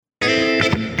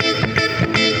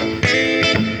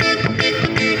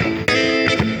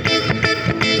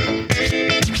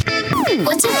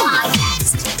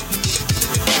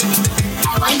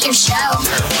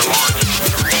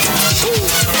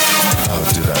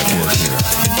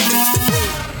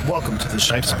the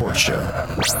Shipe Sports Show.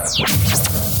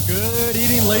 Good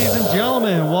evening, ladies and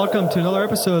gentlemen. Welcome to another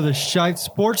episode of the Shipe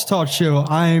Sports Talk Show.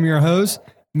 I am your host,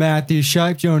 Matthew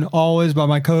Shipe, joined always by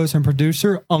my co-host and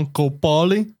producer, Uncle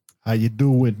Paulie. How you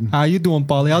doing? How you doing,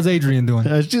 Paulie? How's Adrian doing?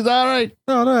 She's all right.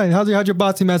 All right. How's your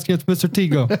boxing match against Mr. T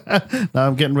go? Now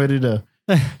I'm getting ready to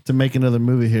make another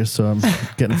movie here, so I'm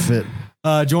getting fit.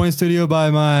 Joined in studio by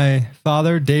my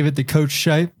father, David the Coach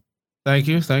Shipe. Thank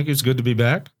you. It's good to be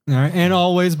back. All right. And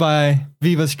always by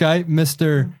Viva Skype,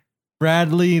 Mr.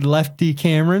 Bradley Lefty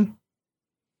Cameron.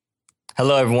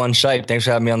 Hello, everyone. Shipe, thanks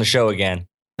for having me on the show again.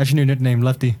 That's your new nickname,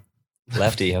 Lefty.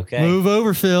 Lefty, okay. Move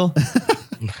over, Phil.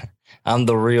 I'm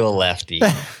the real lefty.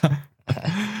 All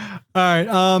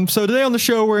right. So today on the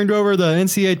show, we're going to go over the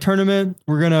NCAA tournament.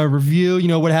 We're going to review,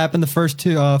 what happened the first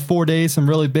 4 days. Some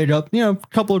really big a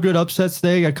couple of good upsets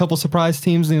today. Got a couple surprise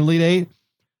teams in the Elite Eight.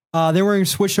 Then we're going to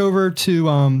switch over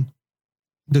to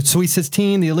the Sweet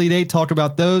 16, the Elite Eight, talk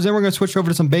about those. Then we're going to switch over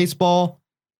to some baseball.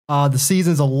 The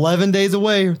season's 11 days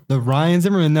away. The Ryan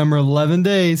Zimmerman number, 11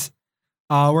 days.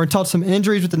 We're going to talk some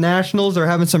injuries with the Nationals. They're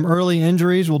having some early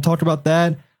injuries. We'll talk about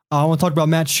that. I want to talk about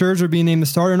Matt Scherzer being named the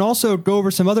starter and also go over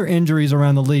some other injuries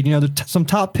around the league. Some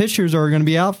top pitchers are going to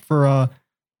be out for,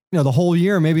 the whole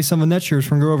year, maybe some of the next years.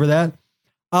 We're going to go over that.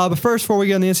 But first, before we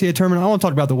get in the NCAA tournament, I want to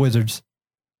talk about the Wizards.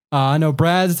 I know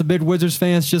Brad's a big Wizards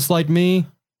fan, just like me.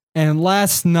 And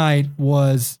last night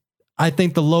was, I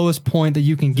think, the lowest point that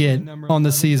you can get on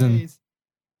the season.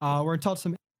 We're going to talk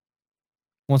some.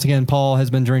 Once again, Paul has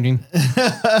been drinking.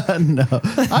 No,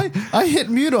 I hit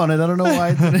mute on it. I don't know why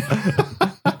I didn't.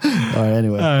 All right,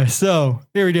 anyway. So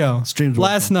here we go. Streams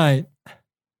last night,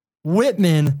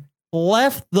 Whitman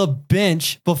left the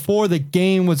bench before the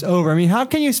game was over. I mean, how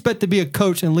can you expect to be a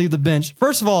coach and leave the bench?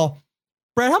 First of all,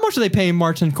 Brad, how much are they paying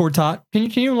Martin Gortat? Can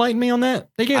you enlighten me on that?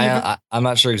 I'm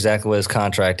not sure exactly what his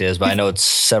contract is, but I know it's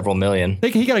several million.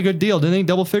 He got a good deal, didn't he?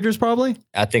 Double figures, probably?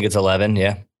 I think it's 11,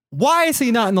 yeah. Why is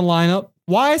he not in the lineup?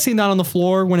 Why is he not on the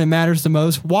floor when it matters the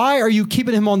most? Why are you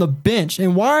keeping him on the bench?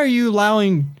 And why are you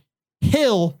allowing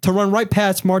Hill to run right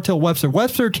past Martell Webster?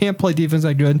 Webster can't play defense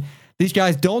that good. These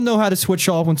guys don't know how to switch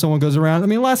off when someone goes around. I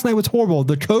mean, last night was horrible.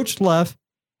 The coach left,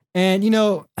 and,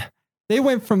 they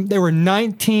were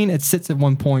 19 at sits at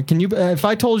one point. Can you, if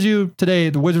I told you today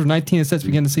the Wizards were 19 at sits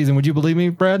beginning the season, would you believe me,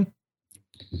 Brad?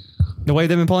 The way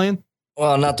they've been playing?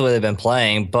 Well, not the way they've been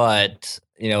playing, but,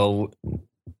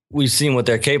 we've seen what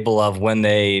they're capable of when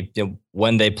they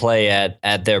play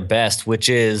at their best, which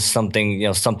is something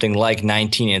like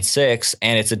 19-6,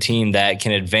 and it's a team that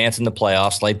can advance in the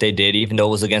playoffs like they did, even though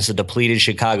it was against a depleted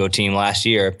Chicago team last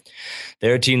year.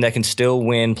 They're a team that can still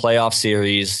win playoff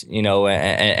series,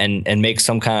 and make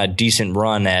some kind of decent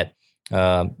run at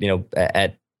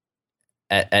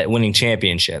winning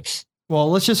championships.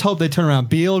 Well, let's just hope they turn around.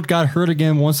 Beal got hurt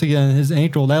again once again. His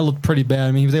ankle, that looked pretty bad.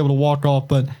 I mean, he was able to walk off,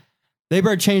 but they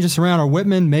better change this around. Or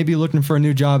Whitman may be looking for a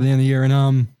new job at the end of the year.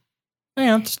 And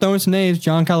just throwing some names.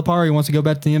 John Calipari wants to go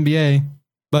back to the NBA.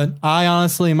 But I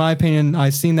honestly, in my opinion,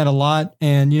 I've seen that a lot.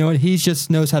 And you know what? He just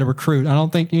knows how to recruit. I don't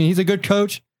think he's a good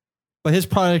coach, but his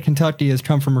product at Kentucky has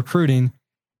come from recruiting.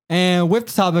 And with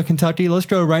the topic of Kentucky, let's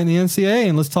go right in the NCAA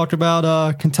and let's talk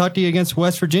about Kentucky against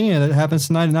West Virginia. That happens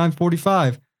tonight at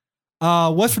 9:45.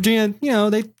 West Virginia,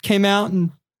 they came out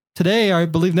and today, I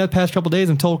believe in that past couple of days,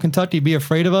 I'm told Kentucky be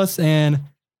afraid of us. And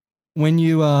when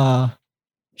you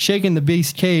shake in the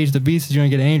beast cage, the beast is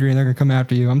going to get angry and they're going to come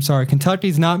after you. I'm sorry.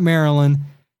 Kentucky's not Maryland.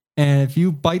 And if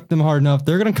you bite them hard enough,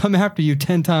 they're going to come after you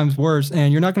 10 times worse.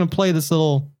 And you're not going to play this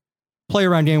little play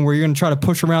around game where you're going to try to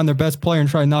push around their best player and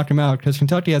try to knock him out, because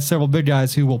Kentucky has several big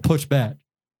guys who will push back.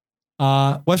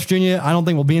 West Virginia, I don't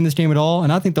think will be in this game at all.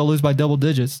 And I think they'll lose by double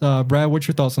digits. Brad, what's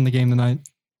your thoughts on the game tonight?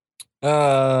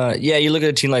 You look at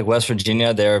a team like West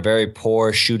Virginia, they're a very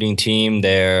poor shooting team.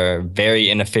 They're very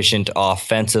inefficient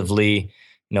offensively.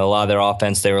 A lot of their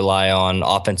offense, they rely on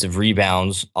offensive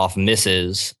rebounds off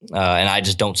misses. And I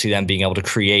just don't see them being able to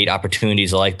create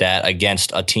opportunities like that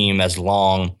against a team as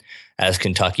long as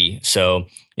Kentucky. So,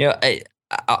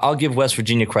 I'll give West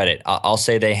Virginia credit. I'll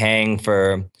say they hang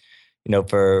for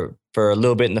a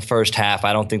little bit in the first half.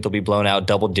 I don't think they'll be blown out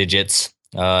double digits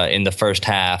in the first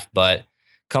half, but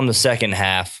come the second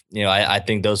half, I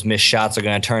think those missed shots are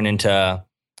going to turn into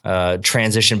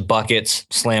transition buckets,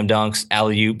 slam dunks,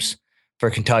 alley-oops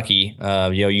for Kentucky.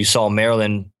 You saw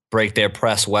Maryland break their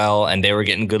press well, and they were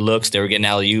getting good looks. They were getting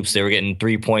alley-oops. They were getting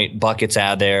 3-point buckets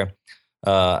out of there.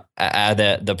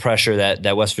 Add the pressure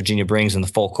that West Virginia brings in the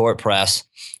full court press,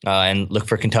 and look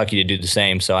for Kentucky to do the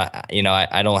same. So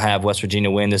I don't have West Virginia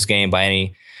win this game by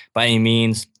any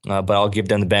means, but I'll give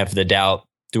them the benefit of the doubt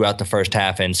throughout the first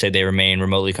half and say they remain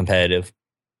remotely competitive.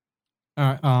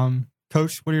 All right.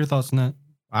 Coach, what are your thoughts on that?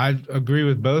 I agree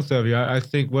with both of you. I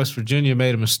think West Virginia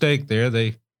made a mistake there.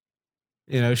 They,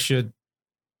 should,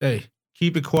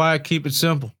 keep it quiet, keep it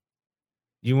simple.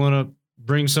 You want to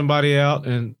bring somebody out,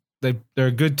 and they're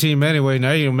a good team anyway.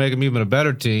 Now you'll make them even a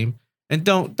better team, and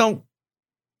don't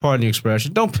pardon the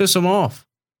expression, don't piss them off.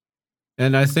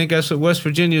 And I think that's what West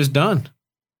Virginia has done.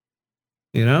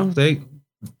 They,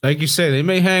 like you say, they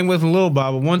may hang with them a little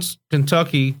while, but once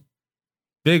Kentucky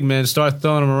big men start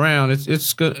throwing them around,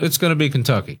 it's going to be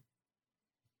Kentucky.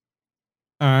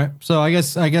 All right. So I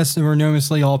guess we're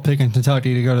unanimously all picking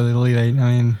Kentucky to go to the Elite Eight.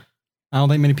 I mean, I don't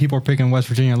think many people are picking West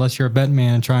Virginia unless you're a bet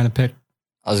man and trying to pick.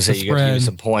 I was going to say, you got to give me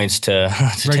some points to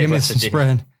take West Virginia.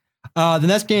 Spread. The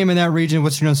next game in that region,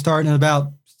 which is going to start in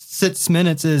about 6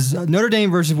 minutes, is Notre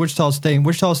Dame versus Wichita State.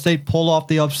 Wichita State pulled off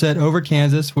the upset over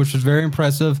Kansas, which was very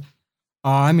impressive.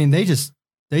 I mean, they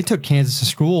took Kansas to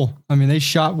school. I mean, they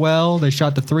shot well. They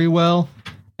shot the three well.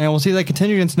 And we'll see if they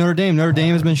continue against Notre Dame. Notre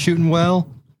Dame has been shooting well.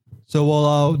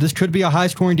 So this could be a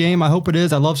high-scoring game. I hope it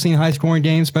is. I love seeing high-scoring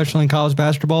games, especially in college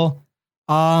basketball.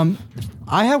 I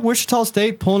have Wichita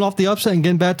State pulling off the upset and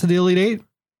getting back to the Elite Eight.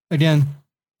 Again,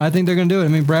 I think they're going to do it. I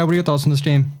mean, Brad, what are your thoughts on this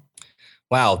game?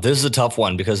 Wow, this is a tough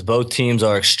one because both teams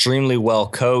are extremely well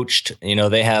coached.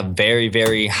 They have very,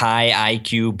 very high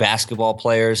IQ basketball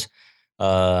players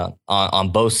on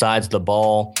both sides of the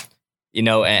ball.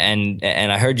 And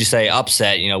I heard you say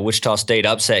upset. Wichita State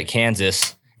upset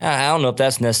Kansas. I don't know if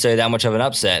that's necessarily that much of an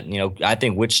upset. I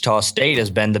think Wichita State has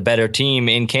been the better team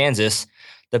in Kansas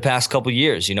the past couple of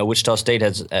years. Wichita State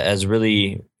has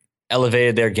really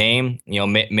elevated their game,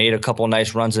 made a couple of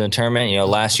nice runs in the tournament.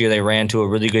 Last year they ran to a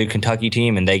really good Kentucky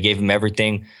team and they gave them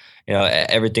everything,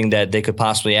 everything that they could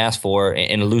possibly ask for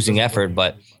in a losing effort,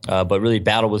 but really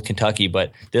battled with Kentucky.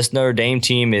 But this Notre Dame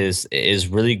team is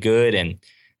really good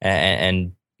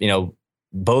and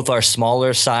both are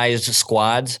smaller sized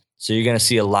squads. So you're going to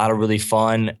see a lot of really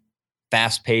fun,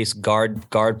 fast paced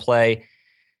guard play.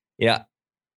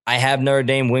 I have Notre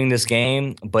Dame winning this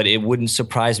game, but it wouldn't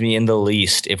surprise me in the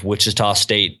least if Wichita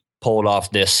State pulled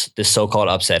off this so-called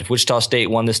upset. If Wichita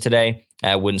State won this today,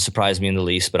 that wouldn't surprise me in the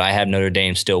least. But I have Notre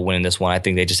Dame still winning this one. I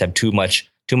think they just have too much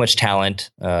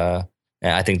talent. And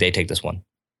I think they take this one.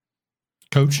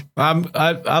 Coach,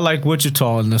 I like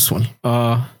Wichita in this one.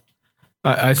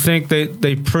 I think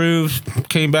they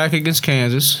came back against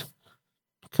Kansas.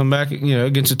 Come back,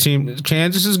 against a team.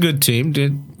 Kansas is a good team.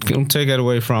 Don't take that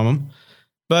away from them.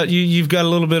 But you've got a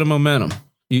little bit of momentum.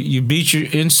 You beat your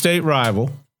in-state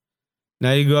rival.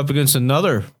 Now you go up against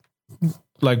another,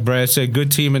 like Brad said,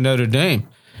 good team in Notre Dame.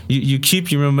 You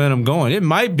keep your momentum going. It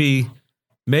might be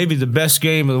maybe the best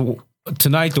game of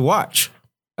tonight to watch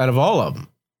out of all of them.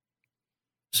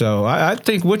 So I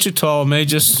think Wichita may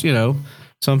just,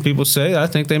 some people say, I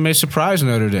think they may surprise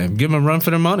Notre Dame. Give them a run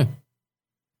for their money.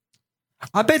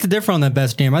 I bet the difference on that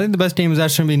best game. I think the best game is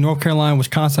actually going to be North Carolina,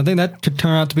 Wisconsin. I think that could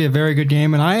turn out to be a very good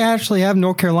game. And I actually have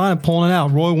North Carolina pulling it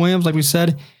out. Roy Williams, like we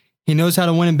said, he knows how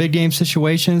to win in big game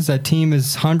situations. That team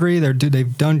is hungry.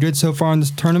 They've done good so far in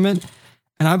this tournament.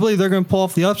 And I believe they're going to pull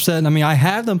off the upset. And I mean, I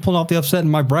have them pulling off the upset in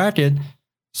my bracket.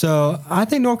 So I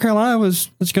think North Carolina is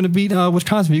going to beat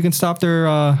Wisconsin. If you can stop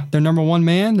their number one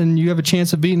man, then you have a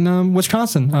chance of beating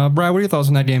Wisconsin. Brad, what are your thoughts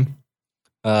on that game?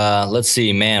 Let's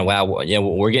see, man. Wow. Yeah,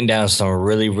 we're getting down to some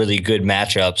really, really good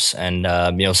matchups and,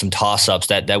 some toss-ups.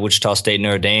 That Wichita State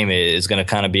Notre Dame is going to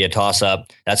kind of be a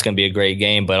toss-up. That's going to be a great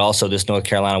game. But also this North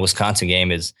Carolina-Wisconsin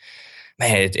game is,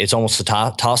 man, it's almost a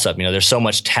toss-up. There's so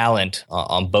much talent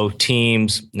on both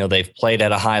teams. They've played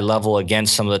at a high level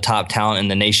against some of the top talent in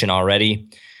the nation already.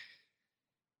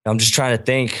 I'm just trying to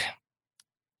think.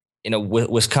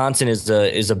 Wisconsin is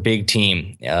a big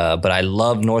team, but I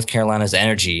love North Carolina's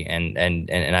energy and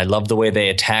I love the way they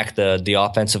attack the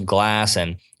offensive glass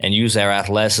and use their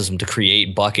athleticism to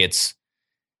create buckets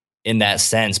in that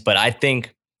sense. But I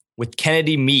think with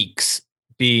Kennedy Meeks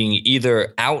being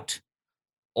either out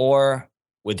or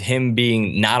with him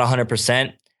being not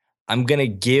 100%, I'm going to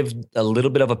give a little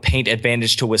bit of a paint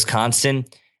advantage to Wisconsin.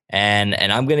 And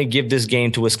I'm going to give this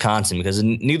game to Wisconsin because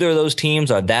neither of those teams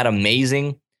are that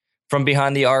amazing from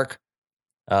behind the arc,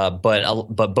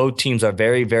 but both teams are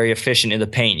very, very efficient in the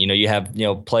paint. You have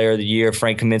Player of the Year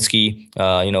Frank Kaminsky,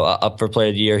 up for Player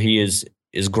of the Year. He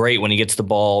is great when he gets the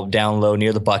ball down low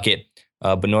near the bucket.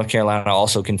 But North Carolina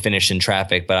also can finish in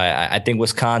traffic. But I think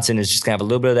Wisconsin is just gonna have a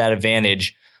little bit of that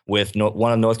advantage with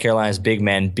one of North Carolina's big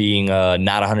men being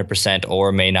not 100%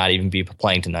 or may not even be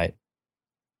playing tonight.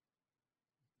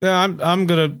 Yeah, I'm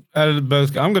gonna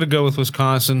go with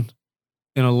Wisconsin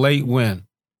in a late win.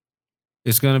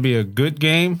 It's going to be a good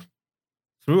game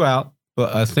throughout,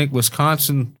 but I think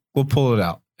Wisconsin will pull it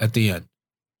out at the end.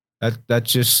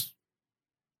 That's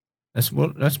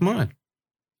mine.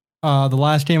 The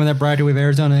last game in that bracket, we have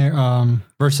Arizona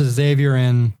versus Xavier,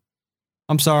 and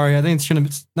I'm sorry, I think it's gonna.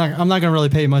 I'm not gonna really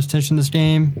pay much attention to this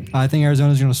game. I think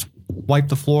Arizona's gonna wipe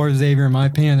the floor of Xavier, in my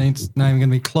opinion. I think it's not even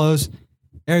gonna be close.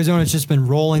 Arizona's just been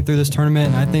rolling through this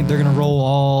tournament, and I think they're gonna roll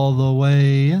all the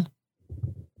way.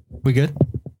 We good?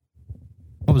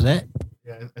 What was that?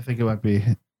 Yeah, I think it might be.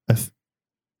 I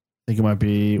think it might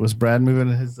be. Was Brad moving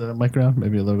his mic around?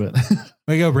 Maybe a little bit.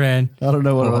 Way to go, Brad. I don't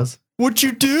know what it was. What'd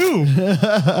you do?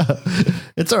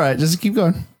 It's all right. Just keep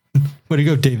going. Way to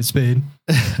go, David Spade.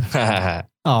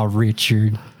 Oh,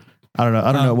 Richard. I don't know.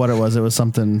 I don't know what it was. It was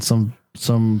something,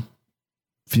 some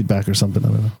feedback or something. I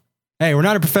don't know. Hey, we're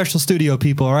not a professional studio,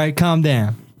 people. All right, calm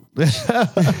down. All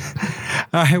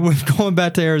right, we're going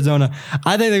back to Arizona.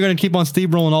 I think they're going to keep on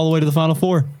steamrolling all the way to the Final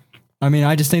Four. I mean,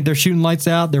 I just think they're shooting lights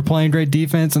out. They're playing great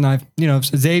defense, and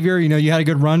Xavier, you had a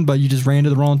good run, but you just ran to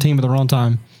the wrong team at the wrong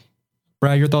time.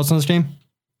 Brad, your thoughts on this game?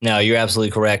 No, you're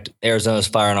absolutely correct. Arizona's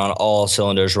firing on all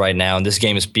cylinders right now, and this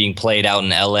game is being played out in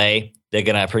LA. They're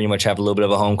going to pretty much have a little bit of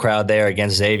a home crowd there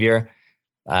against Xavier.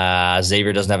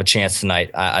 Xavier doesn't have a chance tonight.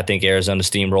 I think Arizona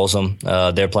steamrolls them.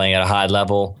 They're playing at a high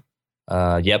level.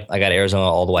 Yep, I got Arizona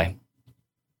all the way.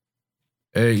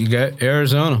 Hey, you got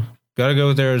Arizona. Got to go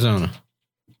with Arizona.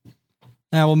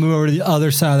 Now we'll move over to the other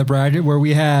side of the bracket where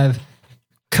we have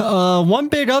one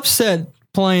big upset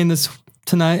playing this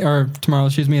tomorrow,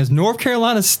 as North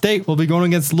Carolina State will be going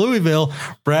against Louisville.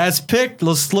 Brad's pick.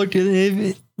 Let's look at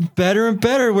it better and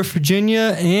better with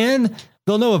Virginia and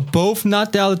Villanova both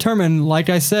knocked out of the tournament. Like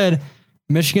I said,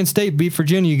 Michigan State beat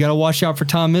Virginia. You got to watch out for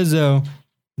Tom Izzo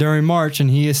during March, and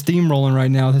he is steamrolling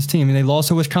right now with his team. And they lost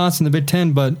to Wisconsin in the Big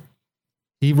Ten, but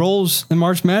he rolls in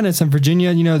March Madness. And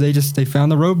Virginia, they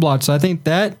found the roadblock. So I think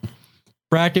that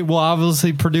bracket will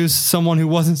obviously produce someone who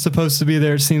wasn't supposed to be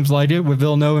there, it seems like it, with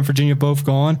Villanova and Virginia both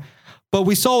gone. But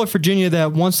we saw with Virginia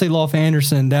that once they lost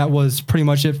Anderson, that was pretty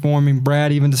much it for him. And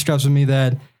Brad even discussed with me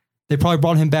that they probably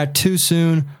brought him back too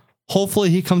soon. Hopefully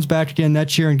he comes back again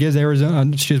next year and gives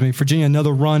Virginia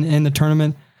another run in the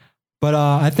tournament. But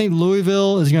I think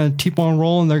Louisville is going to keep on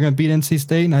rolling. They're going to beat NC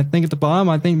State. And I think at the bottom,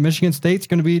 I think Michigan State's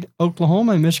going to beat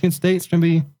Oklahoma. And Michigan State's going to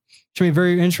be a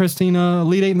very interesting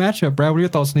Elite Eight matchup. Brad, what are your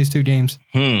thoughts on these two games?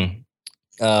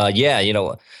 Yeah,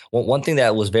 one thing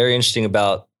that was very interesting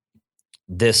about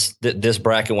this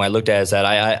bracket when I looked at it is that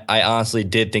I honestly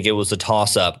did think it was a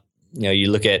toss-up.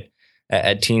 You look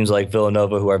at teams like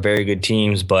Villanova, who are very good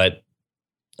teams, but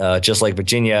just like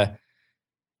Virginia,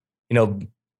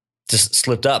 just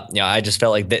slipped up. I just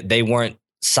felt like they weren't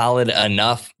solid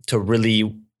enough to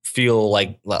really feel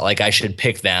like I should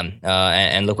pick them.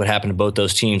 And look what happened to both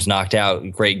those teams. Knocked out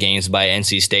great games by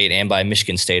NC State and by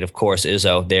Michigan State. Of course,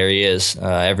 Izzo, there he is.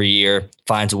 Every year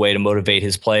finds a way to motivate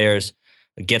his players,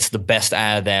 gets the best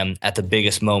out of them at the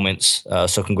biggest moments.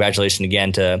 So congratulations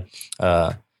again to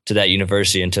that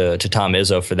university and to Tom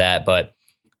Izzo for that. But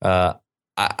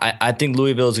I think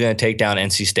Louisville is going to take down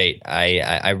NC State.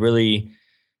 I really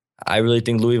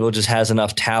think Louisville just has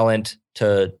enough talent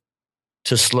to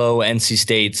slow NC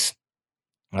State's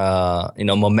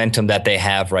momentum that they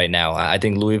have right now. I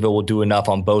think Louisville will do enough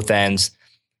on both ends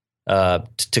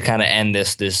to kind of end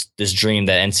this dream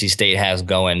that NC State has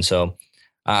going. So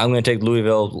I'm going to take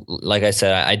Louisville. Like I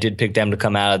said, I did pick them to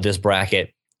come out of this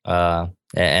bracket,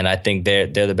 and I think they're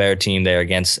the better team there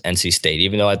against NC State.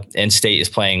 Even though NC State is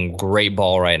playing great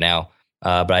ball right now,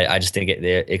 but I just think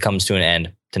it comes to an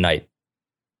end tonight.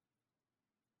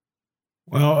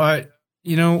 Well, I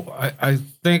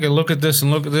think I look at this.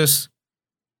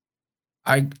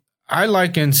 I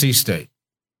like NC State,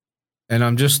 and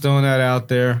I'm just throwing that out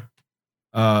there.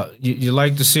 You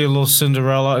like to see a little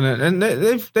Cinderella, and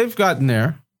they've gotten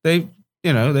there. They've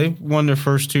won their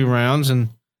first two rounds, and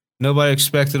nobody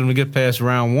expected them to get past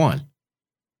round one.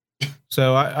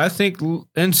 So I think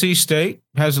NC State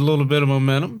has a little bit of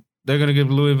momentum. They're going to give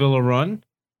Louisville a run.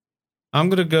 I'm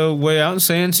going to go way out and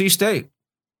say NC State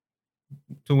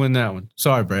to win that one.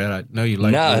 Sorry, Brad. I know you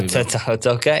like Louisville. It's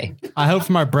okay. I hope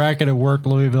for my bracket at work,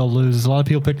 Louisville loses. A lot of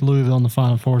people picked Louisville in the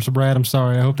Final Four. So, Brad, I'm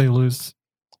sorry. I hope they lose.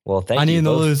 Well, thank you. I need them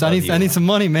to lose. I need some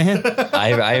money, man.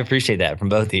 I appreciate that from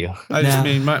both of you. I just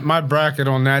mean my bracket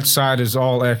on that side is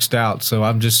all X'd out, so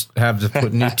I'm just have to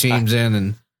put new teams in,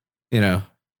 and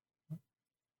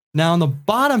Now on the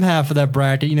bottom half of that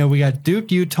bracket, we got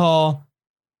Duke, Utah,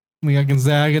 we got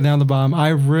Gonzaga down the bottom. I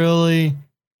really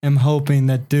am hoping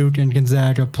that Duke and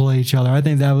Gonzaga play each other. I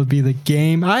think that would be the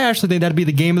game. I actually think that'd be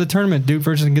the game of the tournament, Duke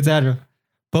versus Gonzaga.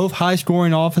 Both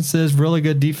high-scoring offenses, really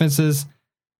good defenses.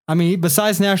 I mean,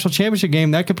 besides national championship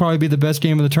game, that could probably be the best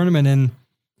game of the tournament. And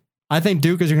I think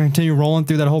Duke is going to continue rolling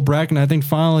through that whole bracket. And I think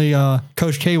finally,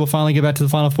 Coach K will finally get back to the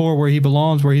Final Four where he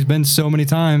belongs, where he's been so many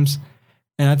times.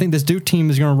 And I think this Duke team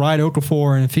is going to ride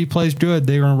Okafor. And if he plays good,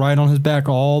 they're going to ride on his back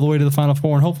all the way to the Final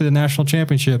Four and hopefully the national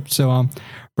championship. So,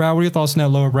 Brad, what are your thoughts on that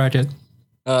lower bracket?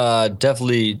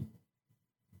 Definitely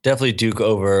Duke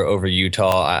over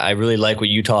Utah. I really like what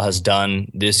Utah has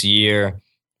done this year,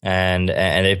 and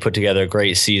they put together a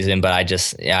great season. But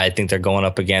I think they're going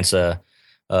up against a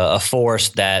force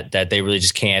that they really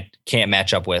just can't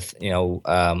match up with.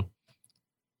 I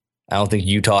don't think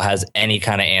Utah has any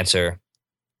kind of answer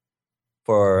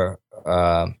for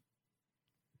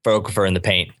Okafor in the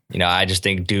paint. I just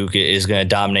think Duke is going to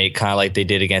dominate, kind of like they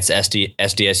did against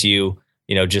SDSU.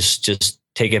 Just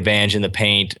take advantage in the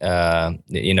paint. Kind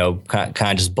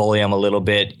of just bully them a little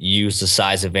bit. Use the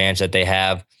size advantage that they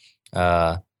have,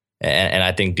 and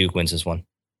I think Duke wins this one.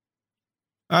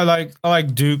 I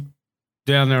like Duke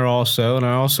down there also, and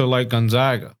I also like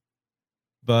Gonzaga.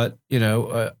 But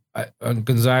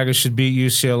Gonzaga should beat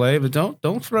UCLA, but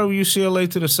don't throw UCLA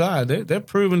to the side. They're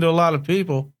proving to a lot of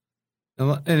people,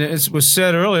 and it was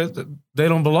said earlier that they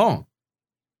don't belong.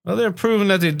 Well, they're proving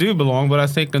that they do belong, but I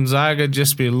think Gonzaga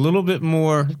just be a little bit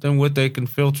more than what they can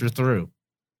filter through.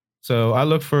 So I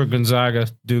look for a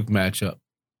Gonzaga-Duke matchup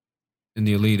in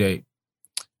the Elite Eight.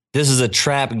 This is a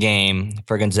trap game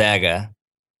for Gonzaga.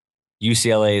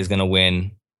 UCLA is going to win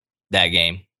that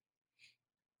game.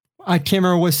 I can't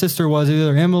remember what sister was,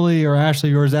 either Emily or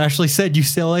Ashley. Yours Ashley said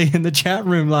UCLA in the chat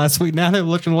room last week. Now they're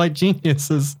looking like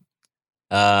geniuses.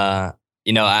 I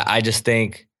just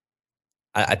think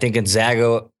I think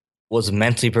Gonzaga was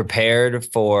mentally prepared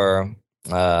for,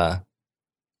 a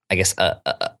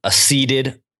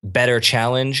seeded better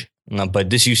challenge. But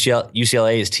this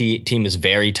UCLA's team is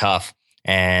very tough,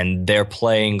 and they're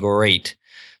playing great.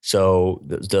 So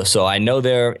I know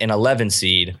they're an 11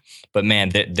 seed, but man,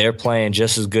 they're playing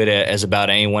just as good as about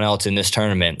anyone else in this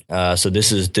tournament. So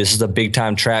this is a big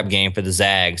time trap game for the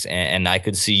Zags, and I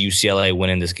could see UCLA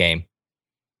winning this game.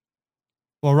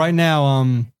 Well, right now,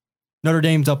 Notre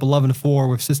Dame's up 11-4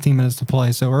 with 16 minutes to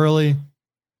play. So early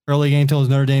game tells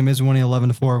Notre Dame is winning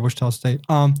 11-4 at Wichita State.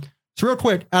 So real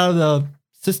quick, out of the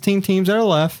 16 teams that are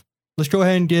left, let's go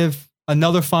ahead and give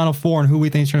another Final Four and who we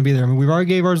think is going to be there. I mean, we've already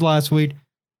gave ours last week.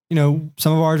 Some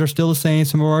of ours are still the same.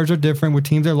 Some of ours are different with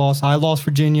teams that lost. I lost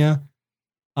Virginia.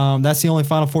 That's the only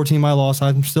Final Four team I lost.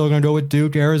 I'm still going to go with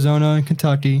Duke, Arizona, and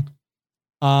Kentucky.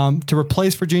 To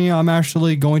replace Virginia, I'm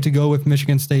actually going to go with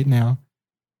Michigan State now.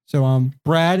 So,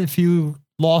 Brad, if you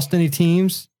lost any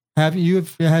teams, have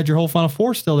had your whole Final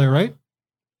Four still there, right?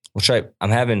 Well, try. I'm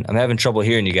having trouble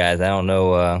hearing you guys. I don't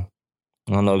know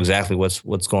exactly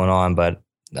what's going on, but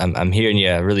I'm hearing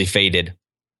you really faded.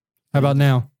 How about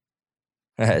now?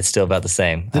 It's still about the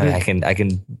same. I can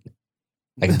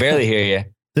barely hear you.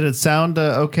 Did it sound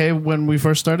okay when we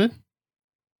first started?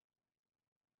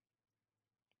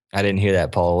 I didn't hear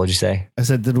that, Paul. What'd you say? I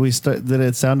said, did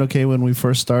it sound okay when we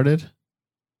first started?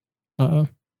 Uh-oh.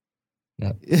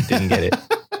 No, didn't get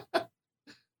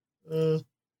it.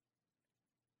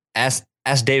 Ask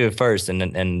David first,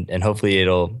 and hopefully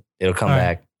it'll come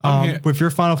back. With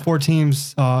your Final Four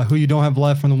teams, who you don't have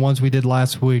left from the ones we did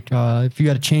last week, if you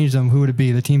had to change them, who would it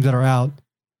be? The teams that are out,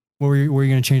 where are you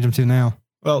going to change them to now?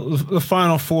 Well, the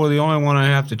Final Four, the only one I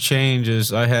have to change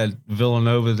is I had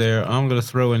Villanova there. I'm going to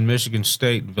throw in Michigan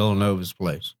State in Villanova's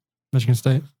place. Michigan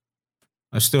State.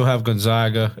 I still have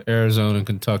Gonzaga, Arizona, and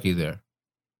Kentucky there.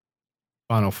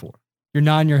 Final Four. You're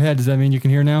nodding your head. Does that mean you can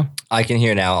hear now? I can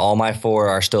hear now. All my four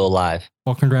are still alive.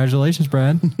 Well, congratulations,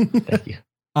 Brad. Thank you.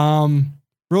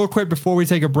 Real quick before we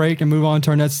take a break and move on to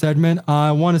our next segment,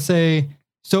 I want to say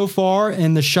so far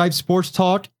in the Shipe Sports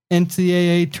Talk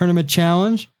NCAA Tournament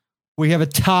Challenge, we have a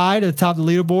tie at the top of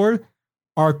the leaderboard.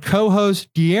 Our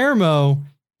co-host Guillermo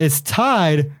is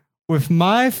tied with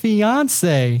my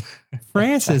fiance,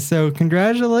 Francis. So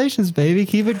congratulations, baby.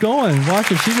 Keep it going. Watch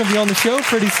her. She's going to be on the show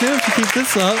pretty soon if she keeps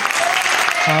this up.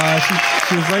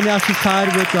 Right now she's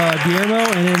tied with Guillermo.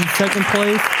 And in second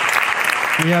place,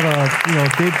 we have a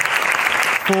big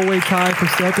four-way tie for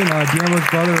second. Guillermo's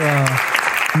brother,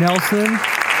 Nelson.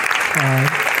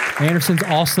 Anderson's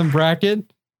awesome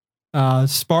bracket.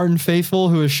 Spartan Faithful,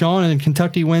 who is Sean, and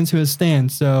Kentucky Wins, who is Stan.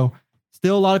 So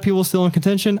still a lot of people still in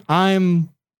contention. I'm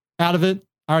out of it.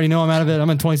 I already know I'm out of it. I'm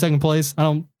in 22nd place. I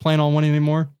don't plan on winning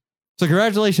anymore. So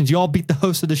congratulations. You all beat the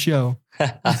host of the show.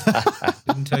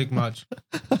 Didn't take much.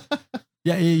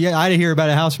 Yeah. I had to hear about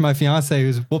a house for my fiance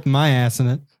who's whooping my ass in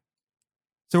it.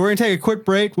 So we're going to take a quick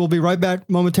break. We'll be right back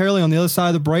momentarily. On the other side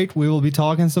of the break, we will be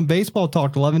talking some baseball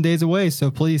talk 11 days away.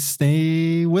 So please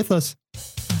stay with us.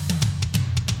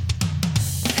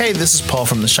 Hey, this is Paul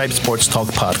from the Shipe Sports Talk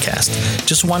podcast.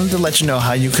 Just wanted to let you know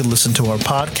how you can listen to our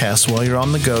podcast while you're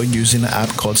on the go using the app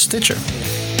called Stitcher.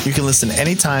 You can listen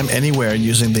anytime, anywhere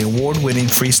using the award-winning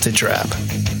free Stitcher app.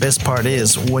 Best part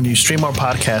is, when you stream our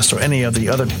podcast or any of the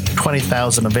other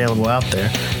 20,000 available out there,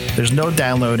 there's no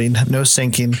downloading, no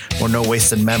syncing, or no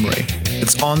wasted memory.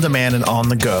 It's on demand and on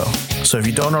the go. So if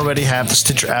you don't already have the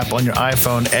Stitcher app on your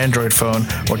iPhone, Android phone,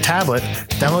 or tablet,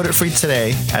 download it free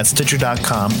today at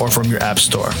Stitcher.com or from your app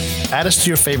store. Add us to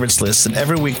your favorites list, and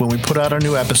every week when we put out our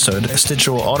new episode,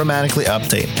 Stitcher will automatically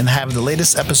update and have the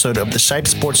latest episode of the Shipe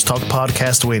Sports Talk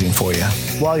podcast waiting for you.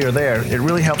 While you're there, it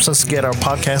really helps us get our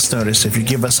podcast noticed if you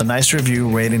give us a nice review,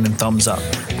 rating, and thumbs up.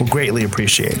 We'll greatly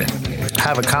appreciate it.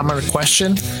 Have a comment or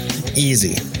question?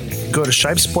 Easy. Go to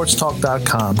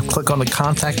ShipeSportsTalk.com, click on the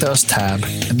Contact Us tab,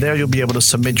 and there you'll be able to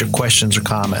submit your questions or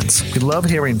comments. We love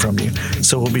hearing from you,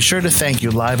 so we'll be sure to thank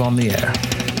you live on the air.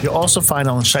 You'll also find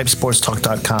on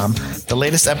ShipeSportsTalk.com the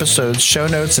latest episodes, show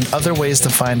notes, and other ways to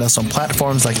find us on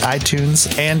platforms like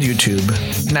iTunes and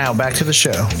YouTube. Now, back to the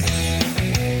show.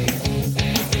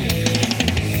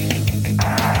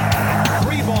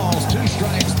 3 balls, 2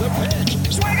 strikes, the pitch.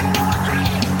 Swing and a walk.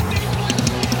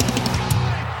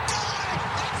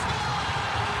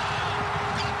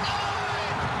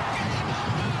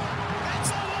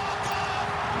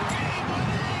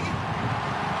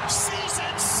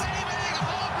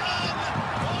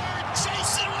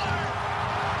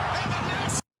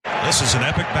 This is an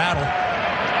epic battle.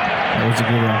 That was a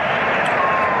good one.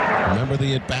 Remember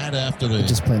the at-bat after the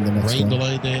Just playing the next rain one.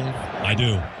 delay, Dave? I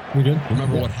do. We good?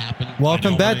 Remember what happened?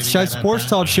 Welcome back to Shipe Sports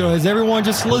Talk Show. As everyone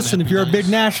just listened, if you're a big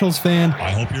Nationals fan,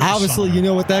 I hope you're obviously you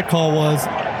know what that call was.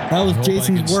 That was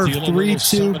Jason Worth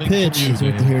 3-2 pitch. So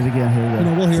we have to hear it again. Here we You go.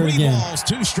 know, we'll hear it 3 again. balls,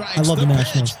 2 strikes, I love the pitch.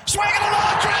 Nationals. Swing and a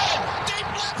long drive. Deep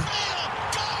left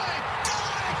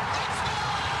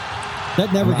field.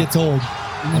 That never gets old.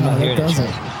 I'm not No, hearing it it.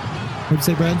 doesn't. What'd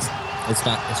you say, Brad? It's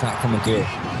not coming through.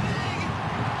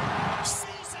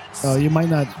 Oh, you might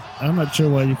not. I'm not sure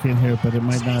why you can't hear it, but it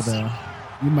might not.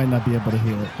 You might not be able to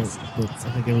hear it, but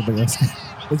I think everybody else can.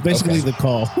 It's basically Okay. the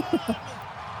call.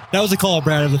 That was a call,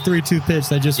 Brad, of the 3-2 pitch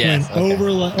that just Yes, went okay.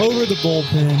 over the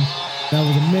bullpen. That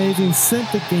was amazing.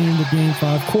 Sent the game to Game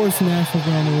 5. Of course, the Nationals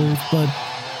are on the lose, but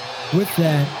with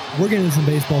that, we're getting into some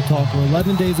baseball talk. We're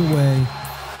 11 days away.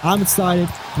 I'm excited.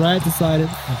 Brad's excited.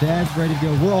 My dad's ready to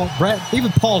go. We're all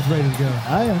even Paul's ready to go.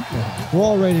 I am. We're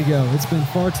all ready to go. It's been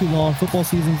far too long. Football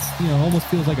season's, almost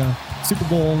feels like a Super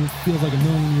Bowl and it feels like a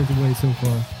million years away so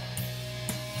far.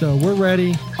 So we're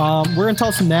ready. We're going to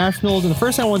talk some Nationals. And the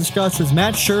first thing I want to discuss is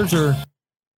Matt Scherzer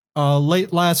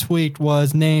late last week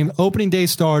was named opening day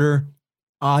starter.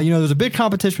 There's a big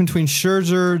competition between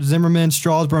Scherzer, Zimmerman,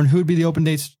 Strasburg, who'd be the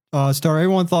opening day starter.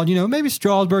 Everyone thought, maybe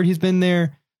Strasburg, he's been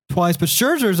there twice, but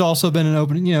Scherzer's also been an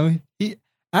opening,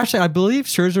 I believe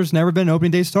Scherzer's never been an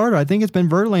opening day starter. I think it's been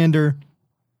Verlander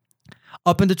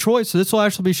up in Detroit. So this will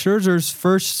actually be Scherzer's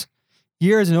first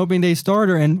year as an opening day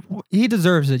starter, and he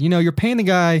deserves it. You're paying the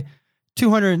guy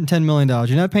 $210 million.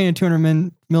 You're not paying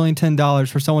 $200 million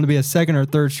 $10 for someone to be a second or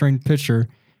third string pitcher.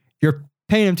 You're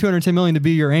paying him $210 million to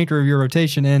be your anchor of your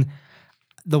rotation. And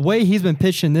the way he's been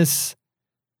pitching this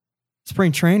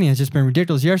spring training has just been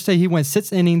ridiculous. Yesterday, he went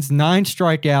 6 innings, 9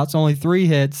 strikeouts, only 3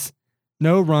 hits,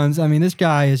 no runs. I mean, this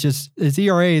guy is his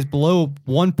ERA is below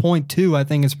 1.2, I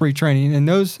think, in spring training. And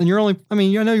you're only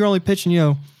pitching,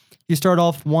 you start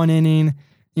off 1 inning,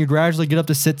 you gradually get up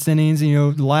to 6 innings,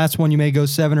 the last one you may go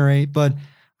 7 or 8. But,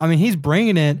 he's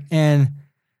bringing it, and,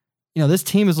 this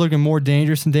team is looking more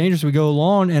dangerous and dangerous as we go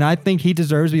along, and I think he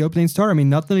deserves the opening starter.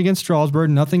 Nothing against Strasburg,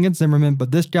 nothing against Zimmerman,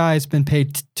 but this guy has been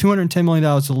paid $210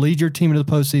 million to lead your team into the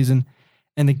postseason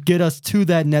and to get us to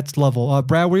that next level.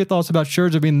 Brad, what are your thoughts about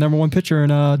Scherzer being the number 1 pitcher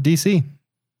in D.C.?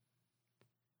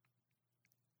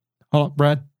 Hold on,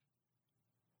 Brad.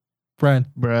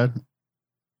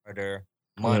 Starter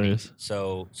money.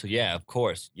 So yeah, of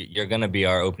course, you're going to be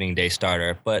our opening day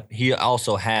starter, but he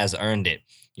also has earned it.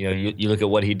 You look at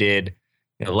what he did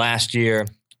last year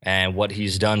and what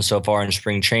he's done so far in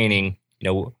spring training.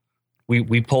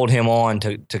 We pulled him on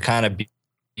to kind of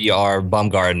be our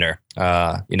Bumgarner,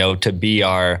 to be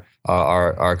our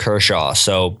Kershaw.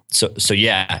 So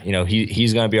yeah,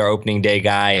 he's going to be our opening day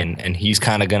guy, and he's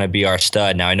kind of going to be our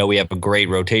stud. Now I know we have a great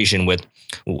rotation with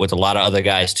a lot of other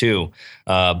guys too,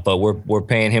 but we're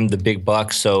paying him the big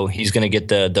bucks, so he's going to get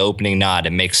the opening nod.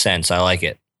 It makes sense. I like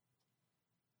it.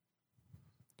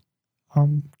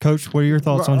 Coach, what are your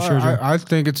thoughts on Scherzer? I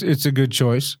think it's a good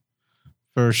choice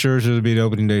for Scherzer to be the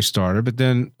opening day starter. But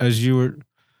then, as you were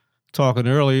talking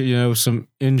earlier, some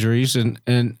injuries, and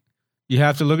you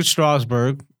have to look at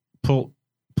Strasburg, pull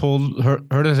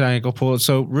hurt his ankle, pulled it.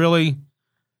 So really,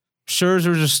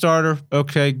 Scherzer's a starter.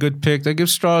 Okay, good pick. They give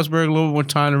Strasburg a little more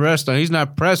time to rest. Now, he's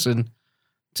not pressing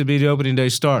to be the opening day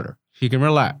starter. He can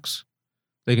relax.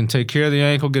 They can take care of the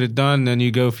ankle, get it done, then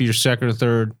you go for your second or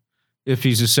third if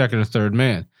he's a second or third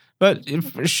man. But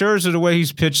if Scherzer, the way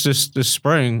he's pitched this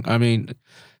spring, I mean,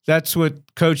 that's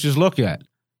what coaches look at.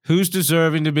 Who's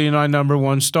deserving to be my number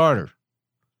one starter?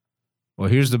 Well,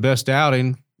 here's the best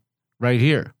outing right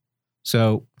here.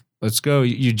 So let's go.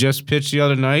 You just pitched the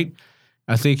other night.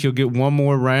 I think he'll get one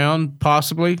more round,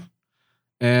 possibly,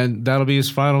 and that'll be his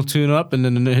final tune-up, and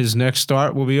then his next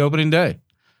start will be opening day.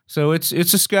 So it's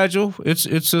a schedule. It's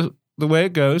the way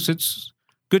it goes. It's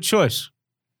good choice.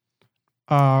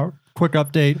 Quick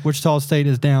update: Wichita State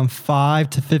is down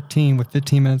 5-15 with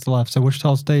 15 minutes left. So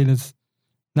Wichita State is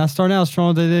not starting out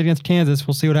strong as they did against Kansas.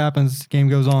 We'll see what happens as the game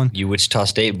goes on. You Wichita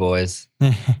State boys.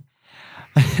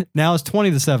 Now it's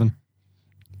 20-7.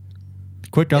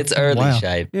 Quick update. It's early, wow.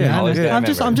 Shape. Yeah, Always gotta I'm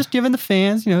remember. just giving the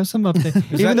fans, some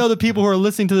update. Even though the people who are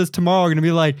listening to this tomorrow are going to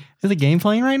be like, "Is the game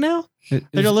playing right now?" They're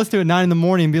going to listen to it at 9 in the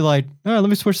morning and be like, "All right, let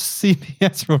me switch to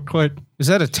CBS real quick." Is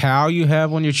that a towel you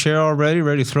have on your chair already,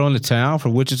 ready to throw in the towel for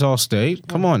Wichita State?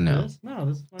 Come on now. No,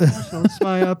 this is my national. This is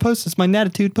my post. It's my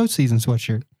Natitude postseason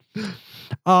sweatshirt.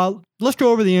 Let's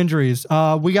go over the injuries.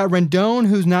 We got Rendon,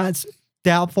 who's not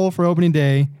doubtful for opening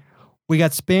day. We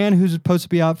got Span, who's supposed to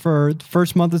be out for the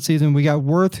first month of the season. We got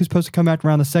Worth, who's supposed to come back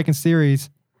around the second series.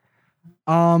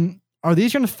 Are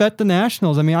these going to affect the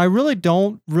Nationals? I mean, I really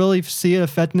don't really see it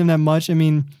affecting them that much. I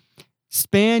mean,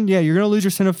 Span, yeah, you're going to lose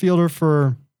your center fielder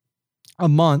for a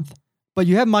month, but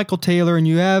you have Michael Taylor and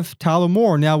you have Tyler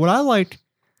Moore. Now, what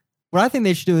I think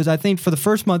they should do is I think for the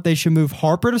first month, they should move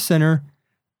Harper to center,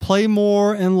 play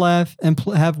Moore in left, and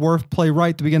have Worth play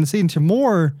right to begin the season. So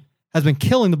Moore has been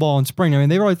killing the ball in spring. I mean,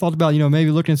 they've already thought about,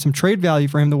 maybe looking at some trade value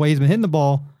for him the way he's been hitting the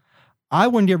ball. I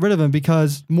wouldn't get rid of him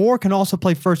because Moore can also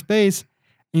play first base.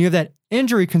 And you have that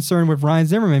injury concern with Ryan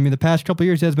Zimmerman. I mean, the past couple of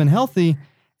years he has been healthy.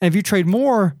 And if you trade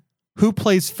Moore, who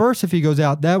plays first if he goes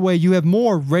out? That way you have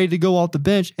Moore ready to go off the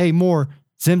bench. Hey, Moore,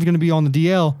 Zim's going to be on the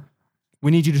DL.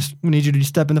 We need you to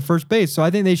step into first base. So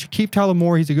I think they should keep Tyler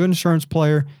Moore. He's a good insurance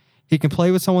player. He can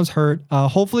play with someone's hurt.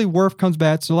 Hopefully Worth comes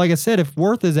back. So like I said, if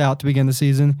Worth is out to begin the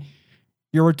season,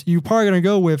 you're probably going to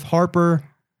go with Harper,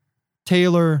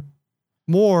 Taylor,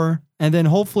 Moore, and then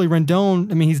hopefully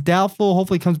Rendon. I mean, he's doubtful.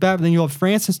 Hopefully he comes back. But then you'll have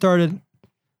Francis started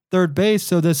third base.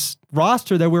 So this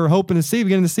roster that we were hoping to see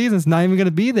beginning of the season is not even going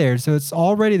to be there. So it's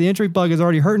already, the injury bug is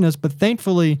already hurting us. But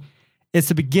thankfully, it's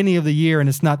the beginning of the year and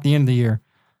it's not the end of the year.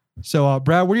 So,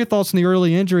 Brad, what are your thoughts on the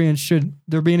early injury, and should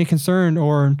there be any concern,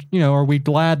 or, are we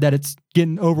glad that it's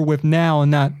getting over with now and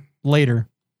not later?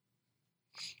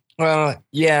 Well,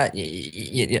 yeah,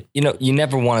 you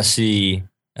never want to see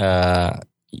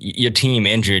your team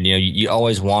injured. You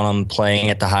always want them playing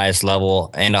at the highest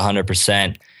level and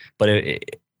 100%. But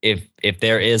if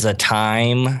there is a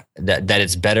time that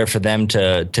it's better for them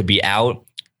to be out,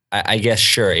 I guess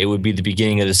sure, it would be the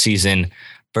beginning of the season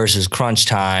versus crunch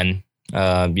time.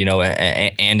 And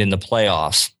in the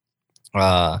playoffs,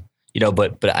 but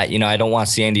I don't want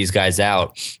to see any of these guys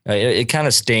out. It kind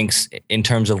of stinks in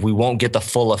terms of we won't get the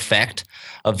full effect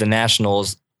of the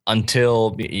Nationals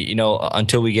until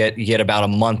we get about a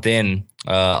month in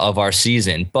of our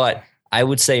season. But I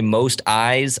would say most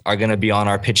eyes are going to be on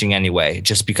our pitching anyway,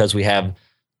 just because we have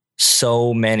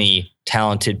so many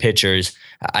talented pitchers.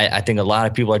 I think a lot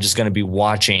of people are just going to be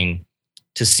watching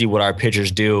to see what our pitchers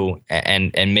do,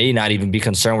 and may not even be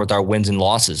concerned with our wins and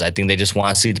losses. I think they just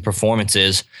want to see the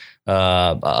performances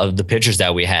of the pitchers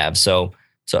that we have. So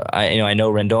I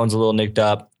know Rendon's a little nicked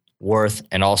up, Worth,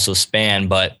 and also Span,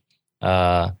 but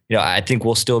I think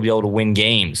we'll still be able to win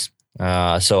games.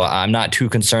 So I'm not too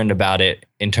concerned about it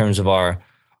in terms of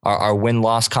our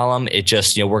win-loss column. It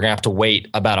just, we're gonna have to wait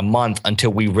about a month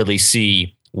until we really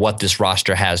see what this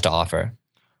roster has to offer.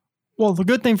 Well, the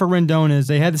good thing for Rendon is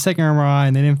they had the second MRI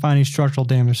and they didn't find any structural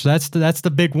damage. So that's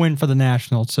the big win for the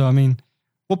Nationals. So I mean,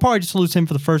 we'll probably just lose him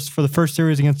for the first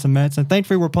series against the Mets. And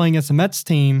thankfully, we're playing against the Mets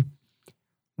team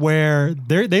where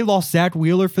they lost Zach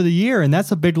Wheeler for the year, and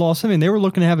that's a big loss. I mean, they were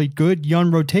looking to have a good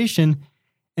young rotation,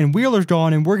 and Wheeler's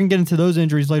gone. And we're gonna get into those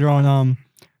injuries later on.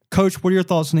 Coach, what are your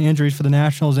thoughts on the injuries for the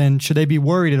Nationals, and should they be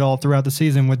worried at all throughout the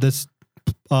season with this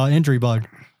injury bug?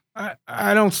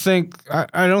 I don't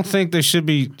think they should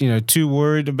be too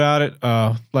worried about it.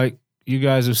 Like you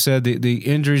guys have said, the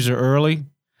injuries are early.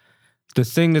 The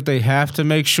thing that they have to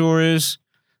make sure is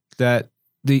that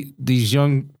these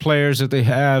young players that they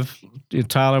have,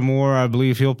 Tyler Moore, I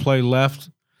believe he'll play left.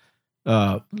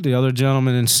 The other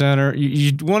gentleman in center.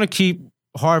 You want to keep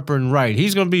Harper in right.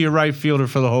 He's going to be your right fielder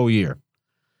for the whole year.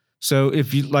 So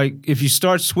if you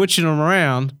start switching them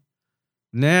around,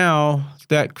 now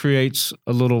that creates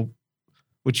a little,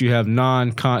 which you have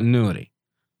non-continuity.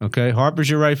 Okay, Harper's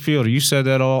your right fielder. You said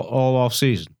that all off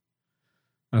season.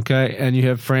 Okay, and you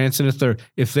have France in the third.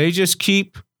 If they just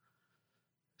keep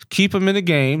them in the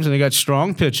games and they got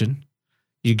strong pitching,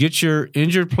 you get your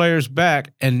injured players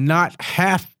back and not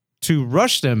have to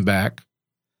rush them back,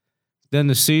 then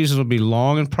the season will be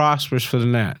long and prosperous for the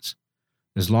Nats.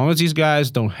 As long as these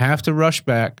guys don't have to rush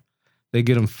back, they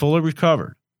get them fully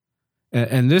recovered.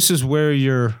 And this is where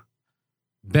your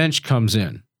bench comes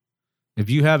in. If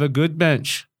you have a good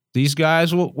bench, these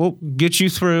guys will get you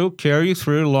through, carry you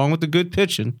through, along with the good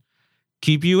pitching,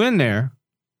 keep you in there.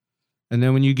 And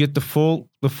then when you get the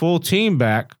full team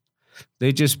back,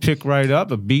 they just pick right up.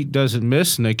 A beat doesn't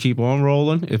miss, and they keep on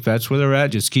rolling. If that's where they're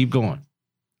at, just keep going.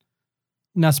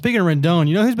 Now, speaking of Rendon,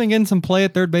 you know who's been getting some play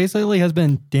at third base lately? Has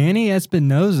been Danny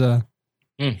Espinosa.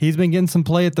 He's been getting some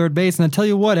play at third base. And I tell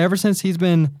you what, ever since he's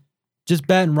been just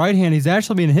batting right hand, he's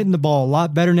actually been hitting the ball a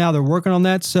lot better now. They're working on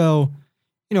that. So,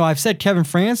 you know, I've said Kevin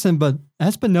Franson, but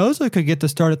Espinosa could get the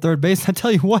start at third base. I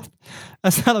tell you what,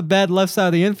 that's not a bad left side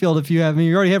of the infield if you have. I mean,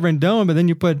 you already have Rendon, but then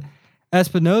you put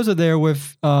Espinosa there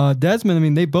with Desmond. I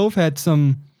mean, they both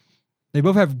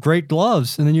have great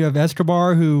gloves. And then you have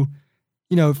Escobar, who,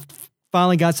 you know,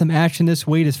 finally got some action this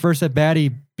week. His first at bat,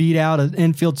 he beat out an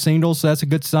infield single, so that's a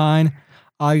good sign.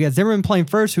 You got Zimmerman playing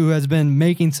first, who has been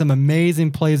making some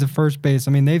amazing plays at first base.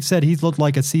 I mean, they've said he's looked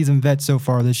like a seasoned vet so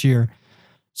far this year.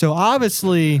 So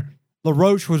obviously,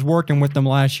 LaRoche was working with them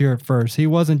last year at first. He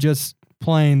wasn't just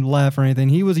playing left or anything.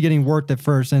 He was getting worked at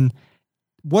first. And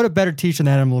what a better teacher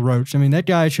than Adam LaRoche. I mean, that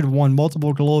guy should have won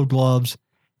multiple Gold Gloves.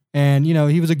 And, you know,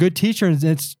 he was a good teacher, and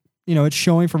it's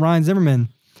showing for Ryan Zimmerman.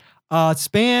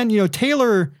 Span, you know,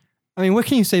 Taylor, I mean, what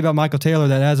can you say about Michael Taylor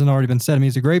that hasn't already been said? I mean,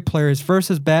 he's a great player. His first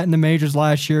his bat in the majors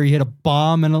last year. He hit a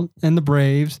bomb in the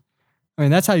Braves. I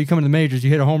mean, that's how you come in the majors. You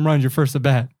hit a home run your first at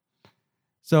bat.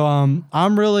 So I'm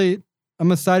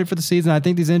excited for the season. I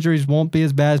think these injuries won't be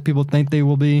as bad as people think they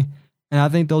will be. And I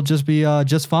think they'll just be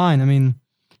just fine. I mean,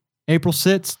 April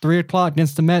 6th, 3 o'clock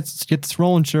against the Mets. Let's get this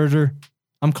rolling, Scherzer.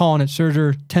 I'm calling it.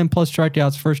 Scherzer, 10-plus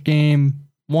strikeouts first game,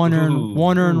 one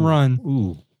earned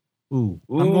run. I'm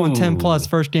going 10-plus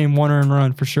first game, one earned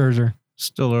run for Scherzer.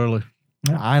 Still early.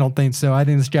 I don't think so. I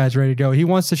think this guy's ready to go. He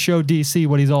wants to show DC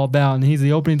what he's all about, and he's